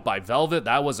top rope by Velvet.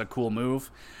 That was a cool move.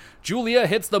 Julia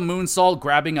hits the moonsault,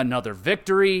 grabbing another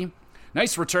victory.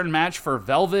 Nice return match for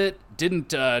Velvet. Didn't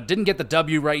get the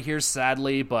W right here,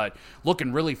 sadly, but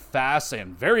looking really fast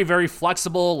and very, very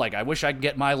flexible. Like, I wish I could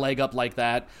get my leg up like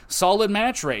that. Solid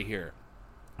match right here.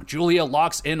 Julia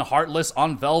locks in Heartless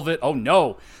on Velvet. Oh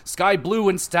no. Sky Blue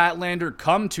and Statlander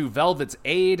come to Velvet's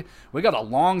aid. We got a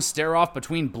long stare-off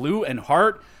between Blue and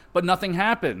Hart, but nothing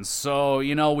happens. So,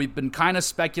 we've been kind of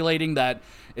speculating that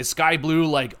is Sky Blue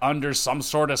like under some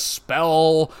sort of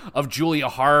spell of Julia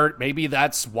Hart? Maybe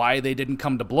that's why they didn't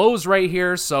come to blows right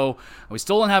here. So we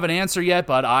still don't have an answer yet,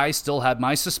 but I still have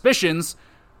my suspicions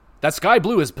that Sky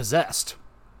Blue is possessed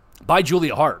by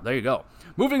Julia Hart. There you go.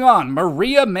 Moving on,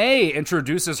 Maria May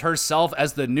introduces herself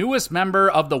as the newest member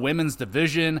of the women's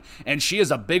division, and she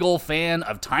is a big old fan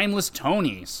of Timeless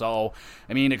Tony. So,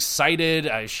 I mean,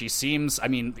 excited. She seems,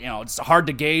 it's hard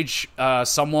to gauge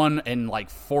someone in like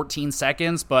 14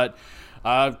 seconds, but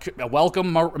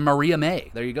welcome Maria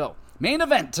May. There you go. Main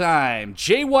event time.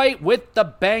 Jay White with the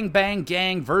Bang Bang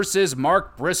Gang versus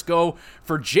Mark Briscoe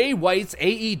for Jay White's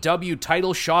AEW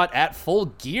title shot at Full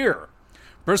Gear.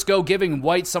 Briscoe giving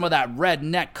White some of that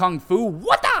redneck kung fu.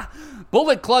 What the?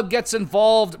 Bullet Club gets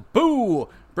involved. Boo!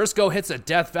 Briscoe hits a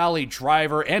Death Valley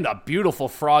driver and a beautiful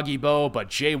froggy bow, but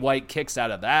Jay White kicks out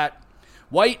of that.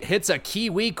 White hits a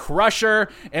Kiwi Crusher,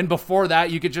 and before that,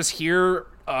 you could just hear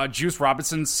Juice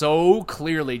Robinson so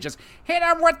clearly. Just hit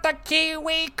him with the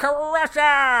Kiwi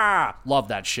Crusher! Love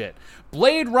that shit.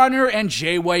 Blade Runner and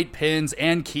Jay White pins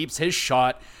and keeps his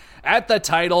shot at the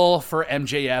title for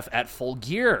MJF at Full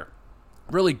Gear.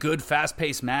 Really good,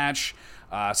 fast-paced match.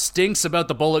 Stinks about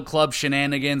the Bullet Club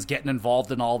shenanigans, getting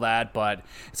involved in all that, but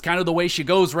it's kind of the way she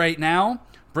goes right now.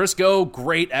 Briscoe,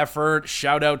 great effort.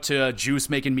 Shout out to Juice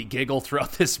making me giggle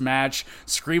throughout this match,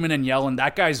 screaming and yelling.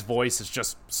 That guy's voice is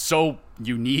just so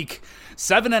unique.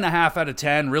 7.5 out of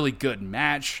 10, really good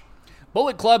match.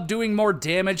 Bullet Club doing more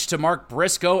damage to Mark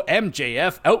Briscoe.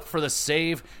 MJF out for the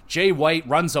save. Jay White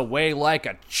runs away like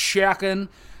a chicken.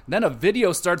 Then a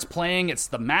video starts playing. It's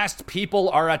the masked people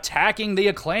are attacking the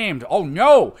Acclaimed. Oh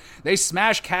no! They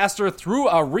smash Caster through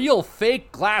a real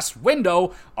fake glass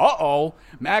window. Uh-oh.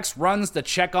 Max runs to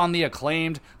check on the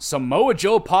Acclaimed. Samoa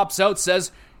Joe pops out,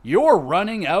 says, "You're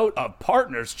running out of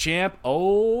partners, champ."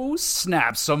 Oh,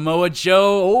 snap, Samoa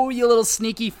Joe. Oh, you little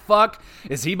sneaky fuck.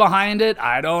 Is he behind it?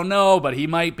 I don't know, but he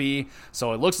might be.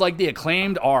 So it looks like the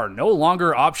Acclaimed are no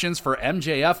longer options for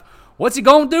MJF. What's he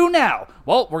gonna do now?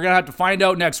 Well, we're gonna have to find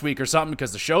out next week or something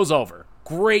because the show's over.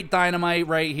 Great Dynamite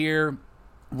right here.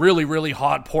 Really, really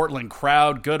hot Portland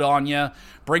crowd. Good on ya.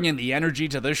 Bringing the energy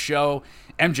to this show.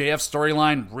 MJF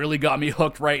storyline really got me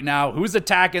hooked right now. Who's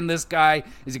attacking this guy?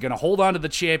 Is he going to hold on to the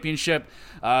championship?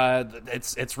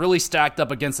 It's really stacked up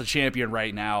against the champion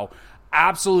right now.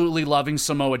 Absolutely loving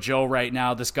Samoa Joe right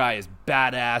now. This guy is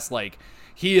badass. Like,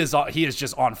 he is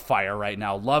just on fire right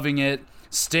now. Loving it.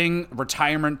 Sting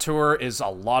retirement tour is a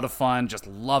lot of fun. Just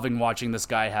loving watching this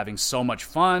guy having so much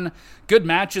fun. Good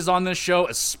matches on this show,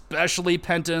 especially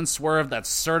Penta and Swerve. That's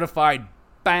certified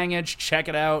bangage. Check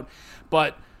it out.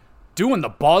 But doing the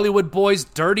Bollywood Boys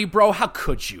dirty, bro, how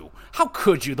could you? How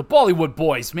could you? The Bollywood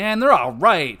Boys, man, they're all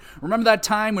right. Remember that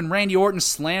time when Randy Orton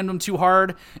slammed them too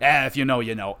hard? If you know,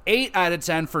 you know. 8 out of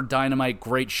 10 for Dynamite.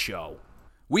 Great show.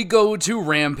 We go to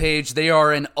Rampage. They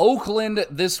are in Oakland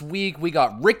this week. We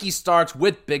got Ricky Starks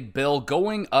with Big Bill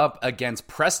going up against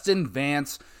Preston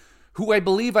Vance, who I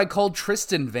believe I called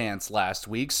Tristan Vance last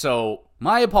week, so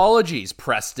my apologies,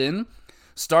 Preston.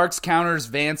 Starks counters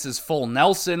Vance's full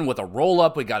Nelson with a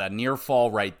roll-up. We got a near fall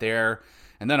right there.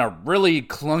 And then a really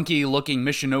clunky-looking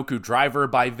Michinoku driver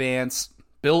by Vance.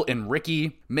 Bill and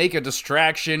Ricky make a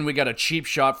distraction. We got a cheap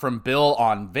shot from Bill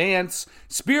on Vance.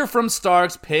 Spear from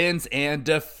Starks pins and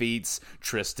defeats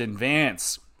Tristan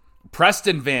Vance.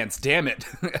 Preston Vance, damn it.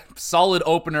 Solid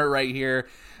opener right here.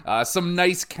 Some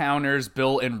nice counters.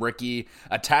 Bill and Ricky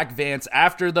attack Vance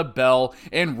after the bell,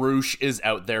 and Roosh is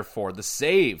out there for the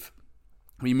save.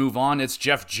 We move on. It's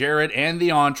Jeff Jarrett and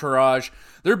the Entourage.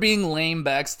 They're being lame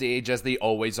backstage, as they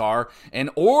always are.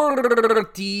 And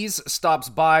Ortiz stops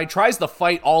by, tries to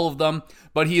fight all of them,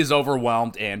 but he is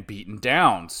overwhelmed and beaten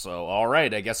down. So,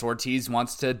 alright, I guess Ortiz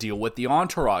wants to deal with the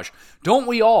Entourage. Don't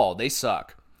we all? They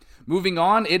suck. Moving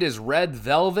on, it is Red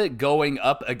Velvet going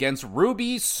up against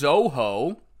Ruby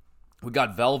Soho. We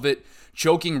got Velvet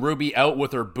choking Ruby out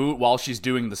with her boot while she's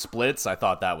doing the splits. I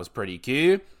thought that was pretty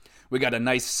cute. We got a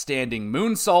nice standing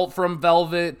moonsault from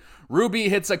Velvet. Ruby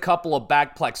hits a couple of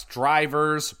backplex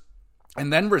drivers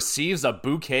and then receives a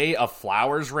bouquet of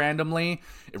flowers randomly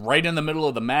right in the middle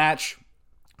of the match.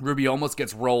 Ruby almost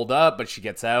gets rolled up, but she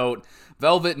gets out.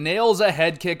 Velvet nails a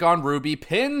head kick on Ruby,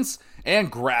 pins, and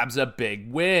grabs a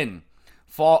big win.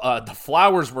 The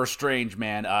flowers were strange,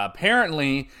 man.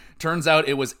 Apparently, turns out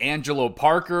it was Angelo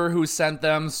Parker who sent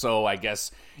them, so I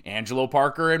guess Angelo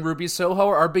Parker and Ruby Soho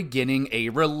are beginning a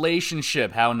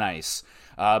relationship. How nice.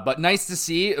 But nice to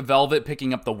see Velvet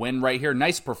picking up the win right here.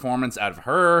 Nice performance out of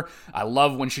her. I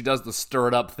love when she does the stir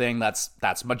it up thing.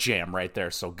 That's my jam right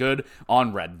there. So good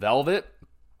on Red Velvet.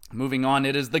 Moving on,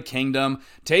 it is the Kingdom.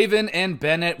 Taven and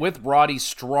Bennett with Roddy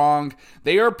Strong.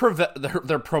 They're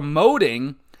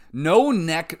promoting No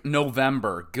Neck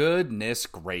November. Goodness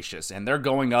gracious. And they're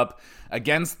going up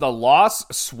against the Los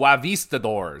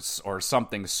Suavistadores or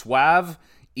something. Suavistas.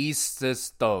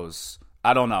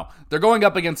 I don't know. They're going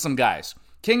up against some guys.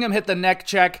 Kingdom hit the neck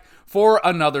check for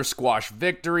another squash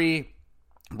victory.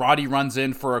 Roddy runs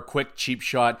in for a quick cheap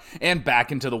shot and back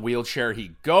into the wheelchair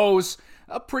he goes.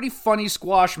 A pretty funny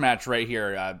squash match right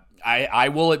here. I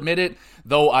will admit it,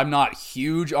 though I'm not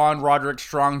huge on Roderick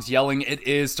Strong's yelling, it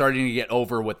is starting to get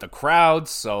over with the crowd,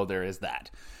 so there is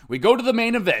that. We go to the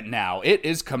main event now. It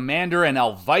is Commander and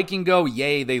El Vikingo.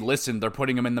 Yay, they listened. They're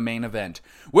putting him in the main event.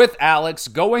 With Alex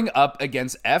going up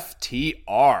against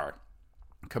FTR.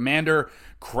 Commander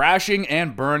crashing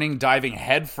and burning, diving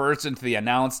headfirst into the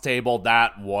announce table.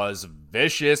 That was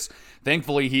vicious.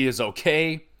 Thankfully, he is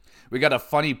okay. We got a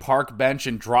funny park bench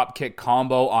and dropkick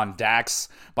combo on Dax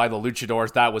by the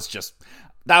Luchadors. That was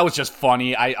just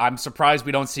funny. I'm surprised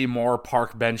we don't see more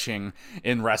park benching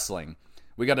in wrestling.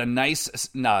 We got a nice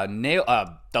the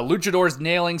Luchadors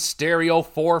nailing stereo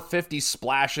 450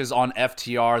 splashes on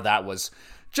FTR. That was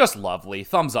just lovely.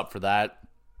 Thumbs up for that.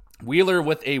 Wheeler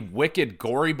with a wicked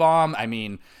gory bomb. I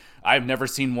mean, I've never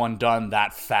seen one done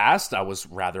that fast. I was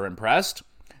rather impressed.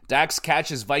 Dax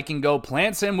catches Vikingo,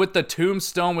 plants him with the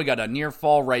tombstone. We got a near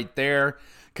fall right there.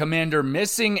 Commander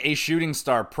missing a shooting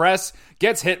star press,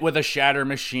 gets hit with a shatter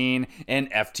machine,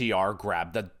 and FTR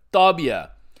grabbed the W.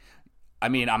 I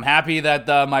mean, I'm happy that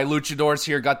my luchadors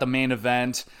here got the main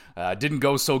event. Didn't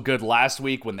go so good last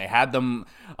week when they had them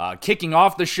kicking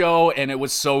off the show, and it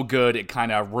was so good it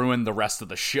kind of ruined the rest of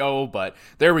the show. But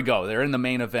there we go. They're in the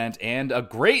main event, and a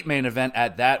great main event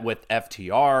at that with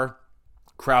FTR.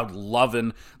 Crowd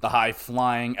loving the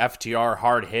high-flying FTR,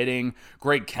 hard-hitting.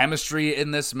 Great chemistry in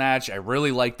this match. I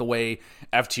really like the way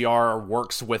FTR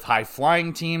works with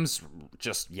high-flying teams.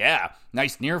 Just, yeah,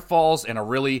 nice near falls and a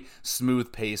really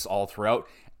smooth pace all throughout.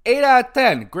 8 out of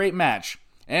 10. Great match.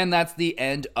 And that's the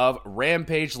end of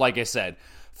Rampage. Like I said,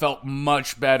 felt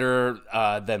much better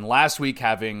than last week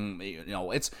having,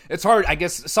 it's hard. I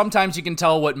guess sometimes you can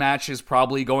tell what match is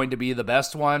probably going to be the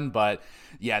best one, but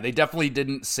yeah, they definitely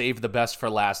didn't save the best for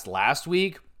last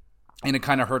week, and it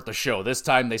kind of hurt the show. This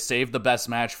time they saved the best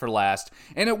match for last,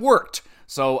 and it worked.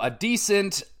 So a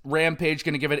decent Rampage,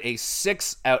 going to give it a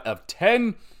 6 out of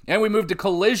 10. And we move to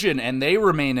Collision, and they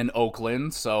remain in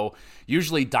Oakland. So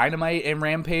usually Dynamite and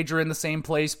Rampage are in the same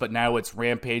place, but now it's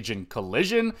Rampage and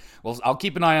Collision. Well, I'll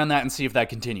keep an eye on that and see if that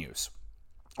continues.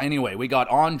 Anyway, we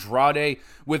got Andrade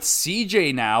with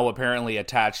CJ now apparently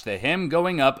attached to him,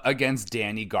 going up against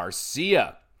Danny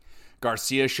Garcia.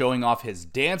 Garcia showing off his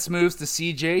dance moves to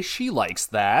CJ. She likes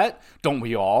that. Don't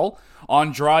we all?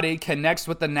 Andrade connects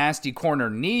with the nasty corner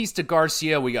knees to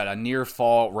Garcia. We got a near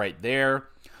fall right there.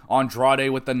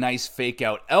 Andrade with the nice fake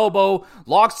out elbow,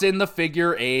 locks in the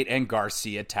figure 8, and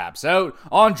Garcia taps out.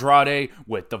 Andrade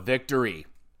with the victory.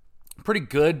 Pretty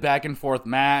good back and forth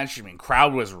match. I mean,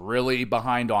 crowd was really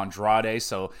behind Andrade,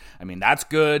 so, I mean, that's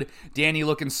good. Danny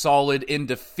looking solid in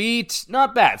defeat.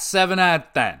 Not bad. 7 out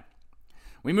of 10.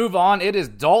 We move on. It is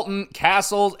Dalton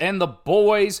Castle and the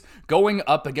boys going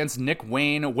up against Nick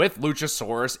Wayne with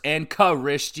Luchasaurus and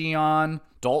Christian.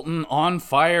 Dalton on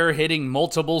fire, hitting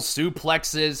multiple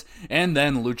suplexes, and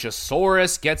then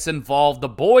Luchasaurus gets involved. The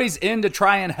boys in to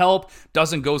try and help.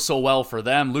 Doesn't go so well for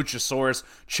them. Luchasaurus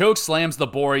choke slams the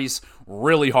boys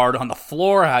really hard on the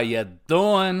floor. How you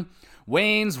doing?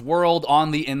 Wayne's World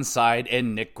on the inside,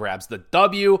 and Nick grabs the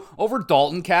W over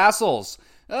Dalton Castles.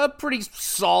 A pretty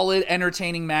solid,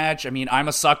 entertaining match. I mean, I'm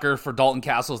a sucker for Dalton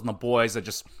Castles and the boys. I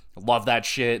just love that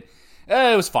shit.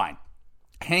 It was fine.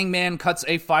 Hangman cuts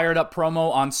a fired-up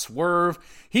promo on Swerve.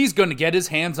 He's going to get his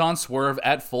hands on Swerve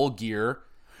at Full Gear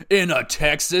in a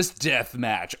Texas death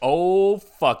match. Oh,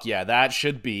 fuck yeah, that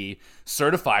should be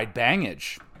certified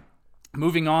bangage.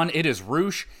 Moving on, it is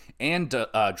Roosh and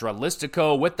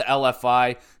Dralistico with the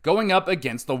LFI going up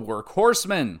against the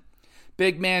Workhorsemen.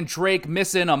 Big man Drake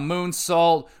missing a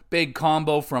moonsault. Big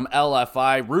combo from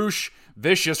LFI. Roosh,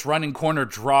 vicious running corner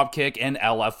dropkick, and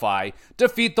LFI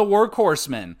defeat the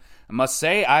Workhorsemen. I must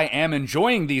say, I am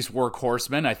enjoying these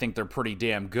Workhorsemen. I think they're pretty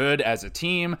damn good as a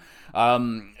team.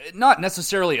 Not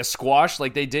necessarily a squash,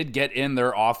 like they did get in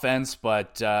their offense,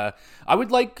 but I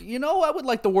would like the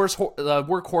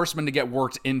Workhorsemen to get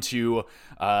worked into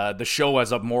the show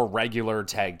as a more regular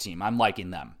tag team. I'm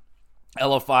liking them.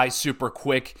 LFI super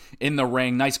quick in the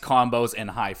ring, nice combos and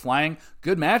high flying.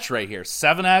 Good match right here.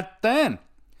 7 out of 10.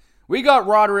 We got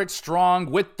Roderick Strong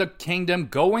with the Kingdom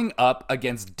going up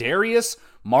against Darius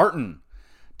Martin.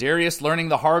 Darius learning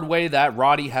the hard way that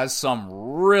Roddy has some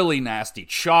really nasty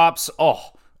chops.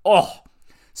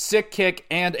 Sick kick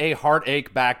and a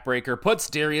heartache backbreaker puts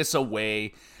Darius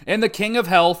away. And the King of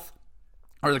Health,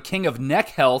 or the King of Neck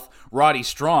Health, Roddy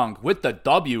Strong with the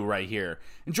W right here.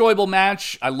 Enjoyable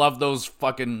match. I love those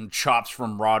fucking chops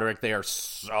from Roderick. They are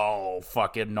so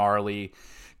fucking gnarly.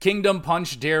 Kingdom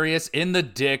punch Darius in the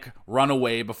dick, run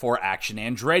away before Action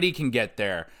Andretti can get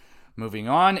there. Moving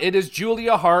on, it is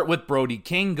Julia Hart with Brody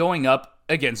King going up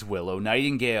against Willow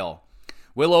Nightingale.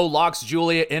 Willow locks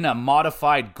Julia in a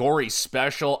modified gory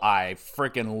special. I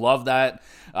freaking love that.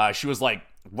 She was like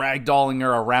ragdolling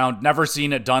her around. Never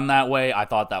seen it done that way. I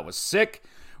thought that was sick.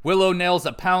 Willow nails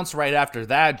a pounce right after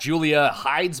that. Julia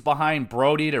hides behind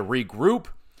Brody to regroup.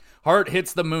 Hart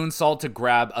hits the moonsault to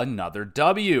grab another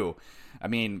W. I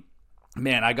mean,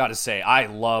 man, I gotta say, I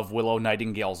love Willow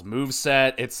Nightingale's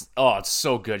moveset. It's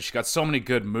so good. She got so many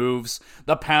good moves.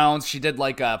 The pounce, she did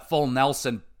like a full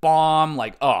Nelson bomb.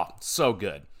 So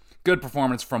good. Good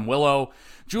performance from Willow.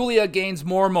 Julia gains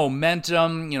more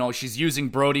momentum. She's using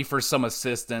Brody for some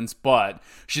assistance, but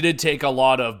she did take a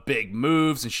lot of big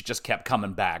moves, and she just kept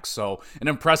coming back. So, an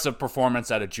impressive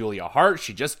performance out of Julia Hart.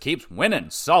 She just keeps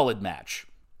winning. Solid match.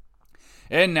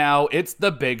 And now it's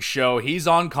the Big Show. He's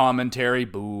on commentary,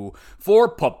 boo,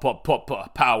 for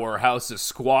Powerhouse's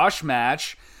squash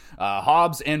match.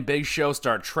 Hobbs and Big Show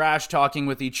start trash talking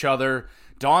with each other.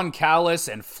 Don Callis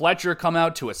and Fletcher come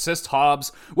out to assist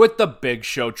Hobbs with the Big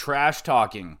Show trash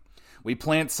talking. We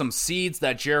plant some seeds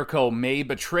that Jericho may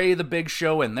betray the Big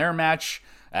Show in their match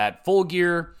at Full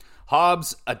Gear.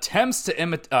 Hobbs attempts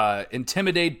to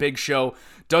intimidate Big Show.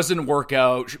 Doesn't work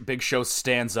out. Big Show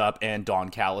stands up and Don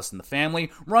Callis and the family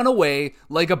run away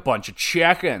like a bunch of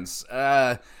chickens.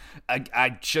 I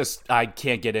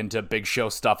can't get into Big Show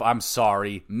stuff. I'm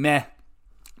sorry. Meh.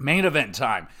 Main event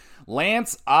time.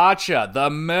 Lance Archer, the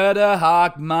Murder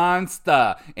Hawk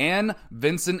Monster, and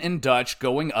Vincent and Dutch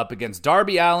going up against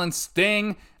Darby Allin,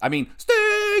 Sting,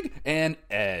 and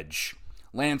Edge.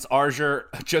 Lance Archer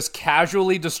just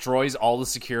casually destroys all the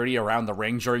security around the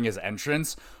ring during his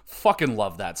entrance. Fucking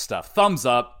love that stuff. Thumbs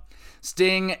up.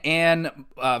 Sting,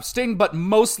 but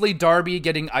mostly Darby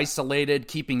getting isolated,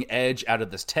 keeping Edge out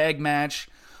of this tag match.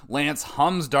 Lance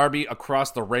hums Darby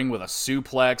across the ring with a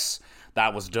suplex.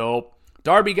 That was dope.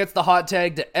 Darby gets the hot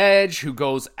tag to Edge, who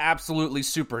goes absolutely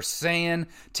Super Saiyan,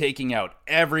 taking out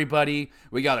everybody.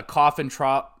 We got a coffin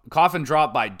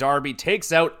drop by Darby,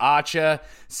 takes out Archer.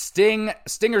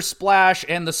 Stinger Splash,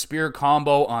 and the spear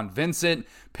combo on Vincent.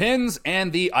 Pins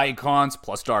and the Icons,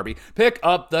 plus Darby, pick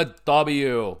up the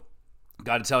W.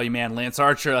 Gotta tell you, man, Lance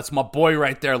Archer, that's my boy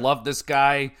right there. Love this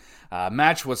guy.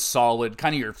 Match was solid,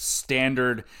 kind of your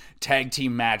standard tag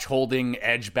team match, holding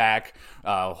Edge back,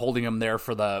 holding him there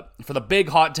for the big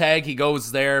hot tag. He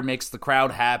goes there, makes the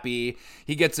crowd happy.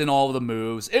 He gets in all of the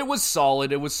moves. It was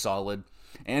solid.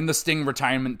 And the Sting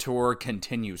retirement tour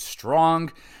continues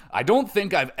strong. I don't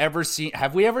think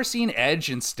have we ever seen Edge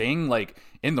and Sting like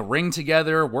in the ring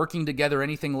together, working together,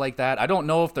 anything like that? I don't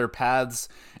know if their paths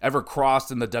ever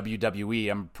crossed in the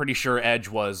WWE. I'm pretty sure Edge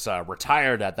was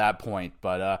retired at that point,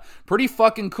 but pretty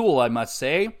fucking cool, I must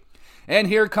say. And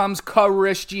here comes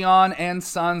Christian and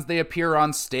Sons. They appear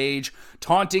on stage,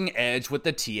 taunting Edge with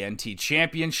the TNT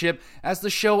Championship as the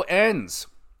show ends.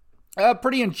 A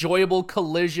pretty enjoyable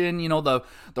collision. You know, the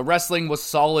wrestling was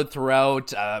solid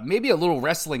throughout. Maybe a little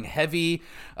wrestling heavy.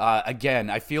 Again,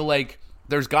 I feel like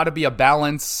there's got to be a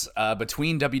balance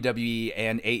between WWE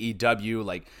and AEW.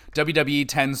 Like, WWE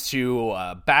tends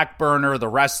to back burner the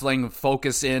wrestling,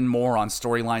 focus in more on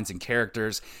storylines and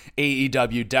characters.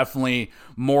 AEW definitely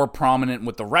more prominent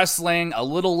with the wrestling, a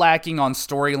little lacking on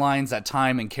storylines at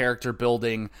time and character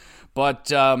building.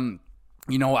 But,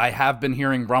 I have been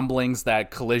hearing rumblings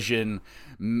that Collision,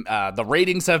 the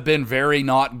ratings have been very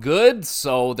not good,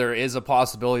 so there is a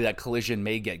possibility that Collision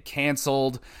may get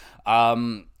canceled.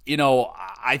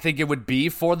 I think it would be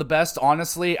for the best,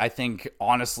 honestly. I think,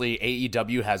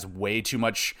 AEW has way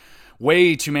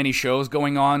too many shows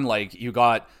going on. Like, you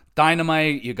got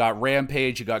Dynamite, you got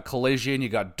Rampage, you got Collision, you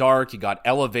got Dark, you got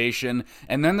Elevation,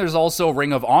 and then there's also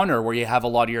Ring of Honor, where you have a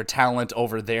lot of your talent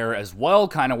over there as well,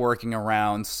 kind of working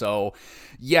around. So,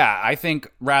 yeah, I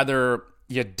think rather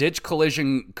you ditch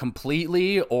Collision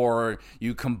completely, or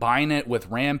you combine it with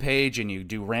Rampage and you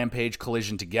do Rampage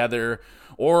Collision together.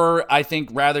 Or I think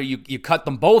rather you cut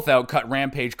them both out, cut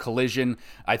Rampage, Collision.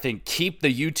 I think keep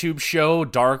the YouTube show,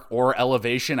 Dark or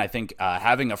Elevation. I think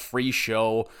having a free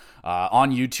show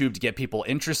on YouTube to get people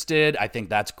interested, I think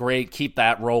that's great. Keep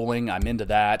that rolling. I'm into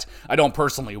that. I don't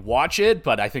personally watch it,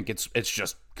 but I think it's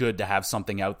just good to have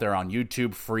something out there on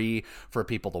YouTube free for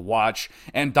people to watch.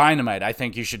 And Dynamite, I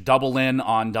think you should double in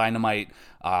on Dynamite.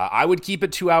 I would keep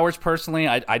it 2 hours personally.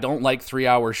 I don't like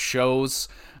 3-hour shows.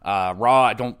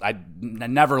 Raw, I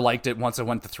never liked it once it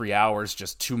went to 3 hours,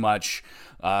 just too much.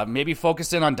 Maybe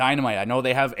focus in on Dynamite. I know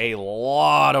they have a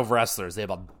lot of wrestlers. They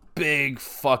have a big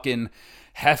fucking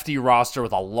hefty roster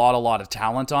with a lot of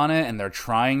talent on it, and they're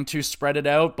trying to spread it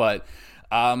out, but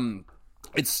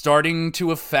it's starting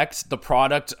to affect the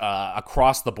product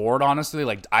across the board, honestly.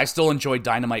 Like, I still enjoy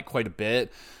Dynamite quite a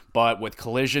bit, but with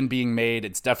Collision being made,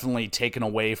 it's definitely taken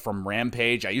away from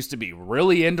Rampage. I used to be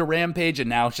really into Rampage, and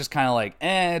now it's just kind of like,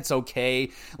 it's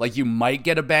okay. Like, you might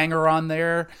get a banger on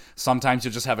there. Sometimes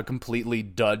you'll just have a completely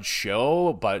dud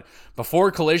show, but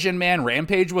before Collision, man,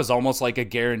 Rampage was almost like a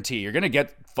guarantee. You're going to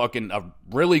get fucking a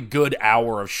really good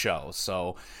hour of show.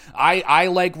 So I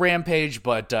like Rampage,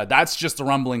 but that's just the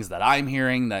rumblings that I'm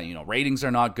hearing, that, ratings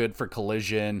are not good for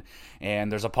Collision, and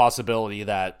there's a possibility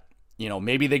that,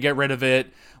 maybe they get rid of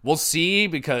it. We'll see,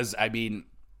 because,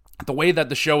 the way that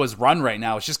the show is run right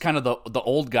now, it's just kind of the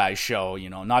old guy show,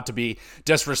 not to be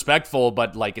disrespectful,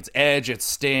 but like, it's Edge, it's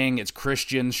Sting, it's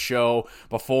Christian's show.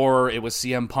 Before, it was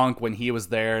CM Punk when he was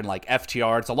there, and like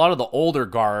FTR. It's a lot of the older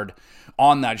guard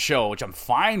on that show, which I'm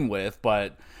fine with,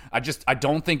 but I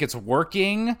don't think it's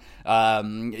working.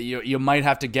 You might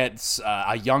have to get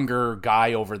a younger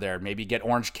guy over there, maybe get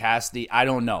Orange Cassidy. I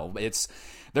don't know. It's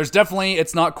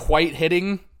not quite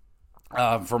hitting.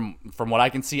 From what I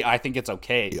can see, I think it's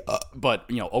okay. But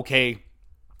okay,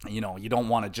 you don't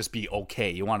want to just be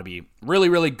okay. You want to be really,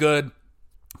 really good,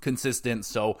 consistent.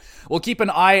 So we'll keep an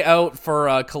eye out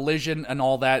for Collision and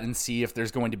all that, and see if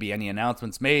there's going to be any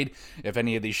announcements made, if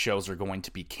any of these shows are going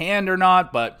to be canned or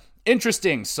not. But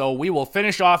interesting. So we will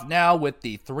finish off now with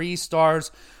the 3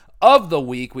 stars of the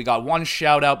week. We got one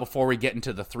shout out before we get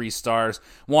into the 3 stars.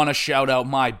 Want to shout out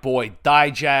my boy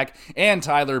Dijak and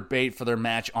Tyler Bate for their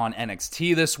match on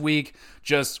NXT this week.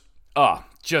 Just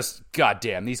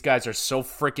goddamn, these guys are so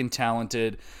freaking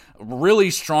talented. Really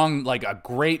strong, like a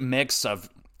great mix of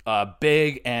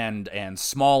big and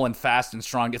small and fast and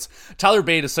strong. Tyler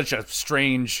Bate is such a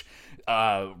strange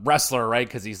wrestler, right?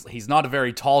 Because he's not a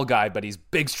very tall guy, but he's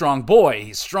big, strong boy.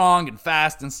 He's strong and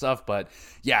fast and stuff. But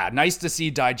yeah, nice to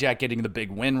see Dijak getting the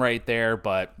big win right there.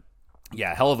 But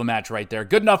yeah, hell of a match right there.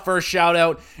 Good enough for a shout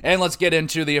out. And let's get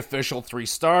into the official 3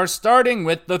 stars, starting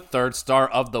with the 3rd star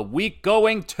of the week,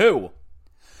 going to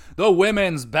the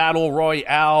Women's Battle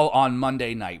Royale on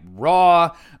Monday Night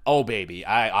Raw. Oh baby,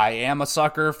 I am a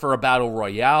sucker for a Battle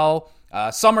Royale.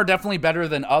 Some are definitely better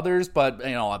than others, but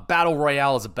a Battle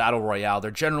Royale is a Battle Royale.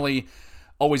 They're generally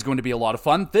always going to be a lot of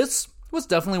fun. This was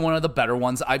definitely one of the better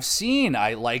ones I've seen.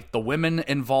 I like the women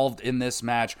involved in this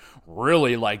match.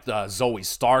 Really liked Zoe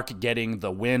Stark getting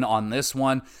the win on this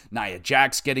one. Nia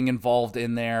Jax getting involved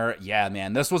in there. Yeah,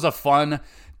 man, this was a fun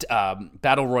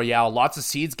Battle Royale. Lots of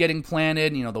seeds getting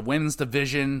planted. The women's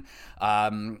division.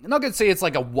 I'm not going to say it's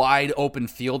like a wide open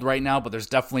field right now, but there's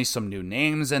definitely some new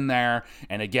names in there.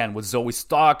 And again, with Zoe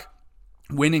Stark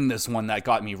winning this one, that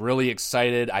got me really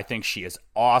excited. I think she is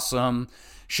awesome.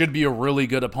 Should be a really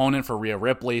good opponent for Rhea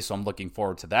Ripley, so I'm looking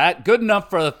forward to that. Good enough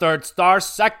for the 3rd star.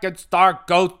 2nd star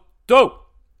goes to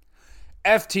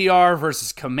FTR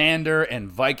versus Commander and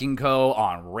Viking Co.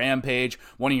 on Rampage.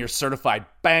 One of your certified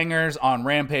bangers on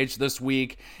Rampage this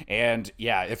week. And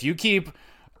yeah, if you keep...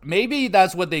 Maybe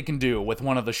that's what they can do with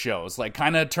one of the shows, like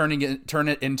kind of turn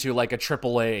it into like a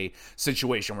AAA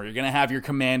situation where you're going to have your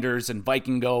Commanders and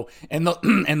Vikingo and the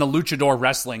Luchador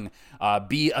Wrestling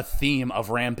be a theme of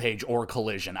Rampage or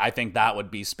Collision. I think that would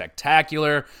be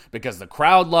spectacular because the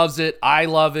crowd loves it. I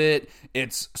love it.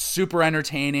 It's super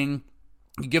entertaining.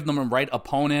 You give them a right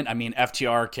opponent. I mean,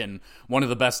 FTR one of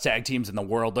the best tag teams in the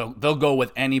world. They'll go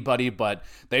with anybody, but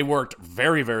they worked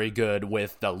very, very good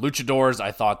with the Luchadors.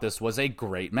 I thought this was a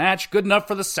great match. Good enough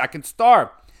for the 2nd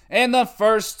star. And the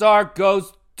 1st star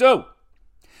goes to...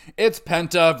 It's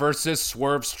Penta versus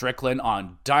Swerve Strickland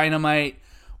on Dynamite.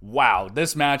 Wow,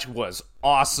 this match was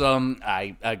awesome.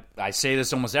 I say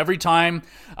this almost every time.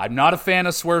 I'm not a fan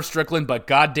of Swerve Strickland, but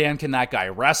goddamn can that guy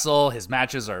wrestle. His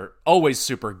matches are always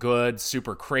super good,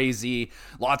 super crazy.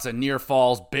 Lots of near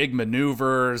falls, big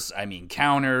maneuvers,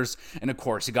 counters. And of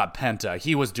course, you got Penta.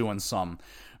 He was doing some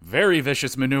very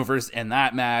vicious maneuvers in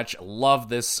that match. Love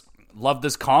this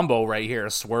combo right here,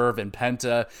 Swerve and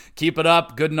Penta. Keep it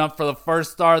up. Good enough for the 1st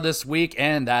star this week,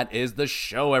 and that is the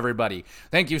show, everybody.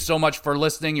 Thank you so much for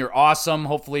listening. You're awesome.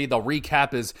 Hopefully the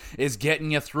recap is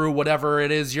getting you through whatever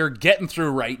it is you're getting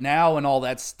through right now and all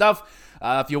that stuff.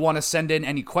 If you want to send in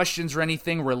any questions or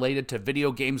anything related to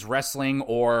video games, wrestling,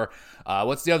 or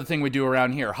what's the other thing we do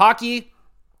around here? Hockey.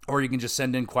 Or you can just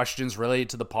send in questions related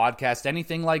to the podcast,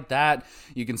 anything like that.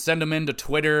 You can send them into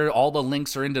Twitter. All the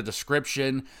links are in the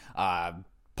description.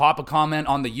 Pop a comment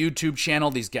on the YouTube channel.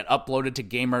 These get uploaded to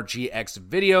Gamer GX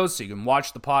videos, so you can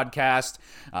watch the podcast.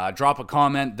 Drop a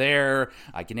comment there.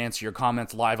 I can answer your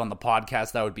comments live on the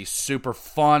podcast. That would be super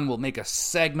fun. We'll make a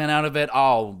segment out of it.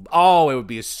 Oh, it would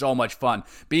be so much fun.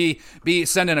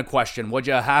 Send in a question, would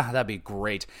you? That'd be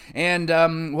great.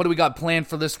 And what do we got planned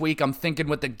for this week? I'm thinking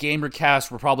with the GamerCast,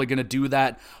 we're probably going to do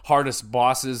that Hardest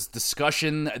Bosses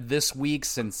discussion this week,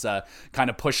 since kind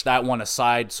of pushed that one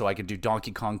aside so I could do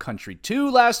Donkey Kong Country 2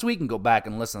 last week and go back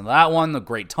and listen to that one. A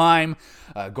great time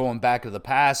going back to the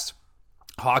past.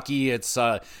 Hockey, it's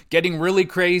getting really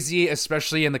crazy,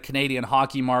 especially in the Canadian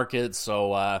hockey market,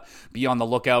 so be on the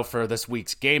lookout for this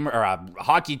week's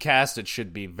hockey cast. It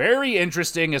should be very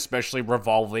interesting, especially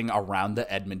revolving around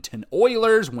the Edmonton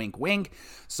Oilers, wink wink,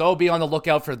 so be on the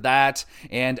lookout for that.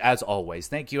 And as always,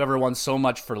 thank you everyone so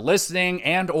much for listening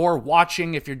and or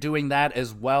watching if you're doing that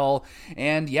as well.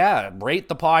 And yeah, rate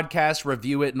the podcast,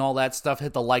 review it and all that stuff,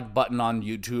 hit the like button on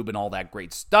YouTube and all that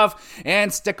great stuff,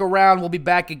 and stick around. We'll be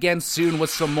back again soon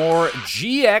with some more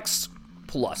GX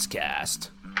Plus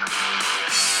Cast.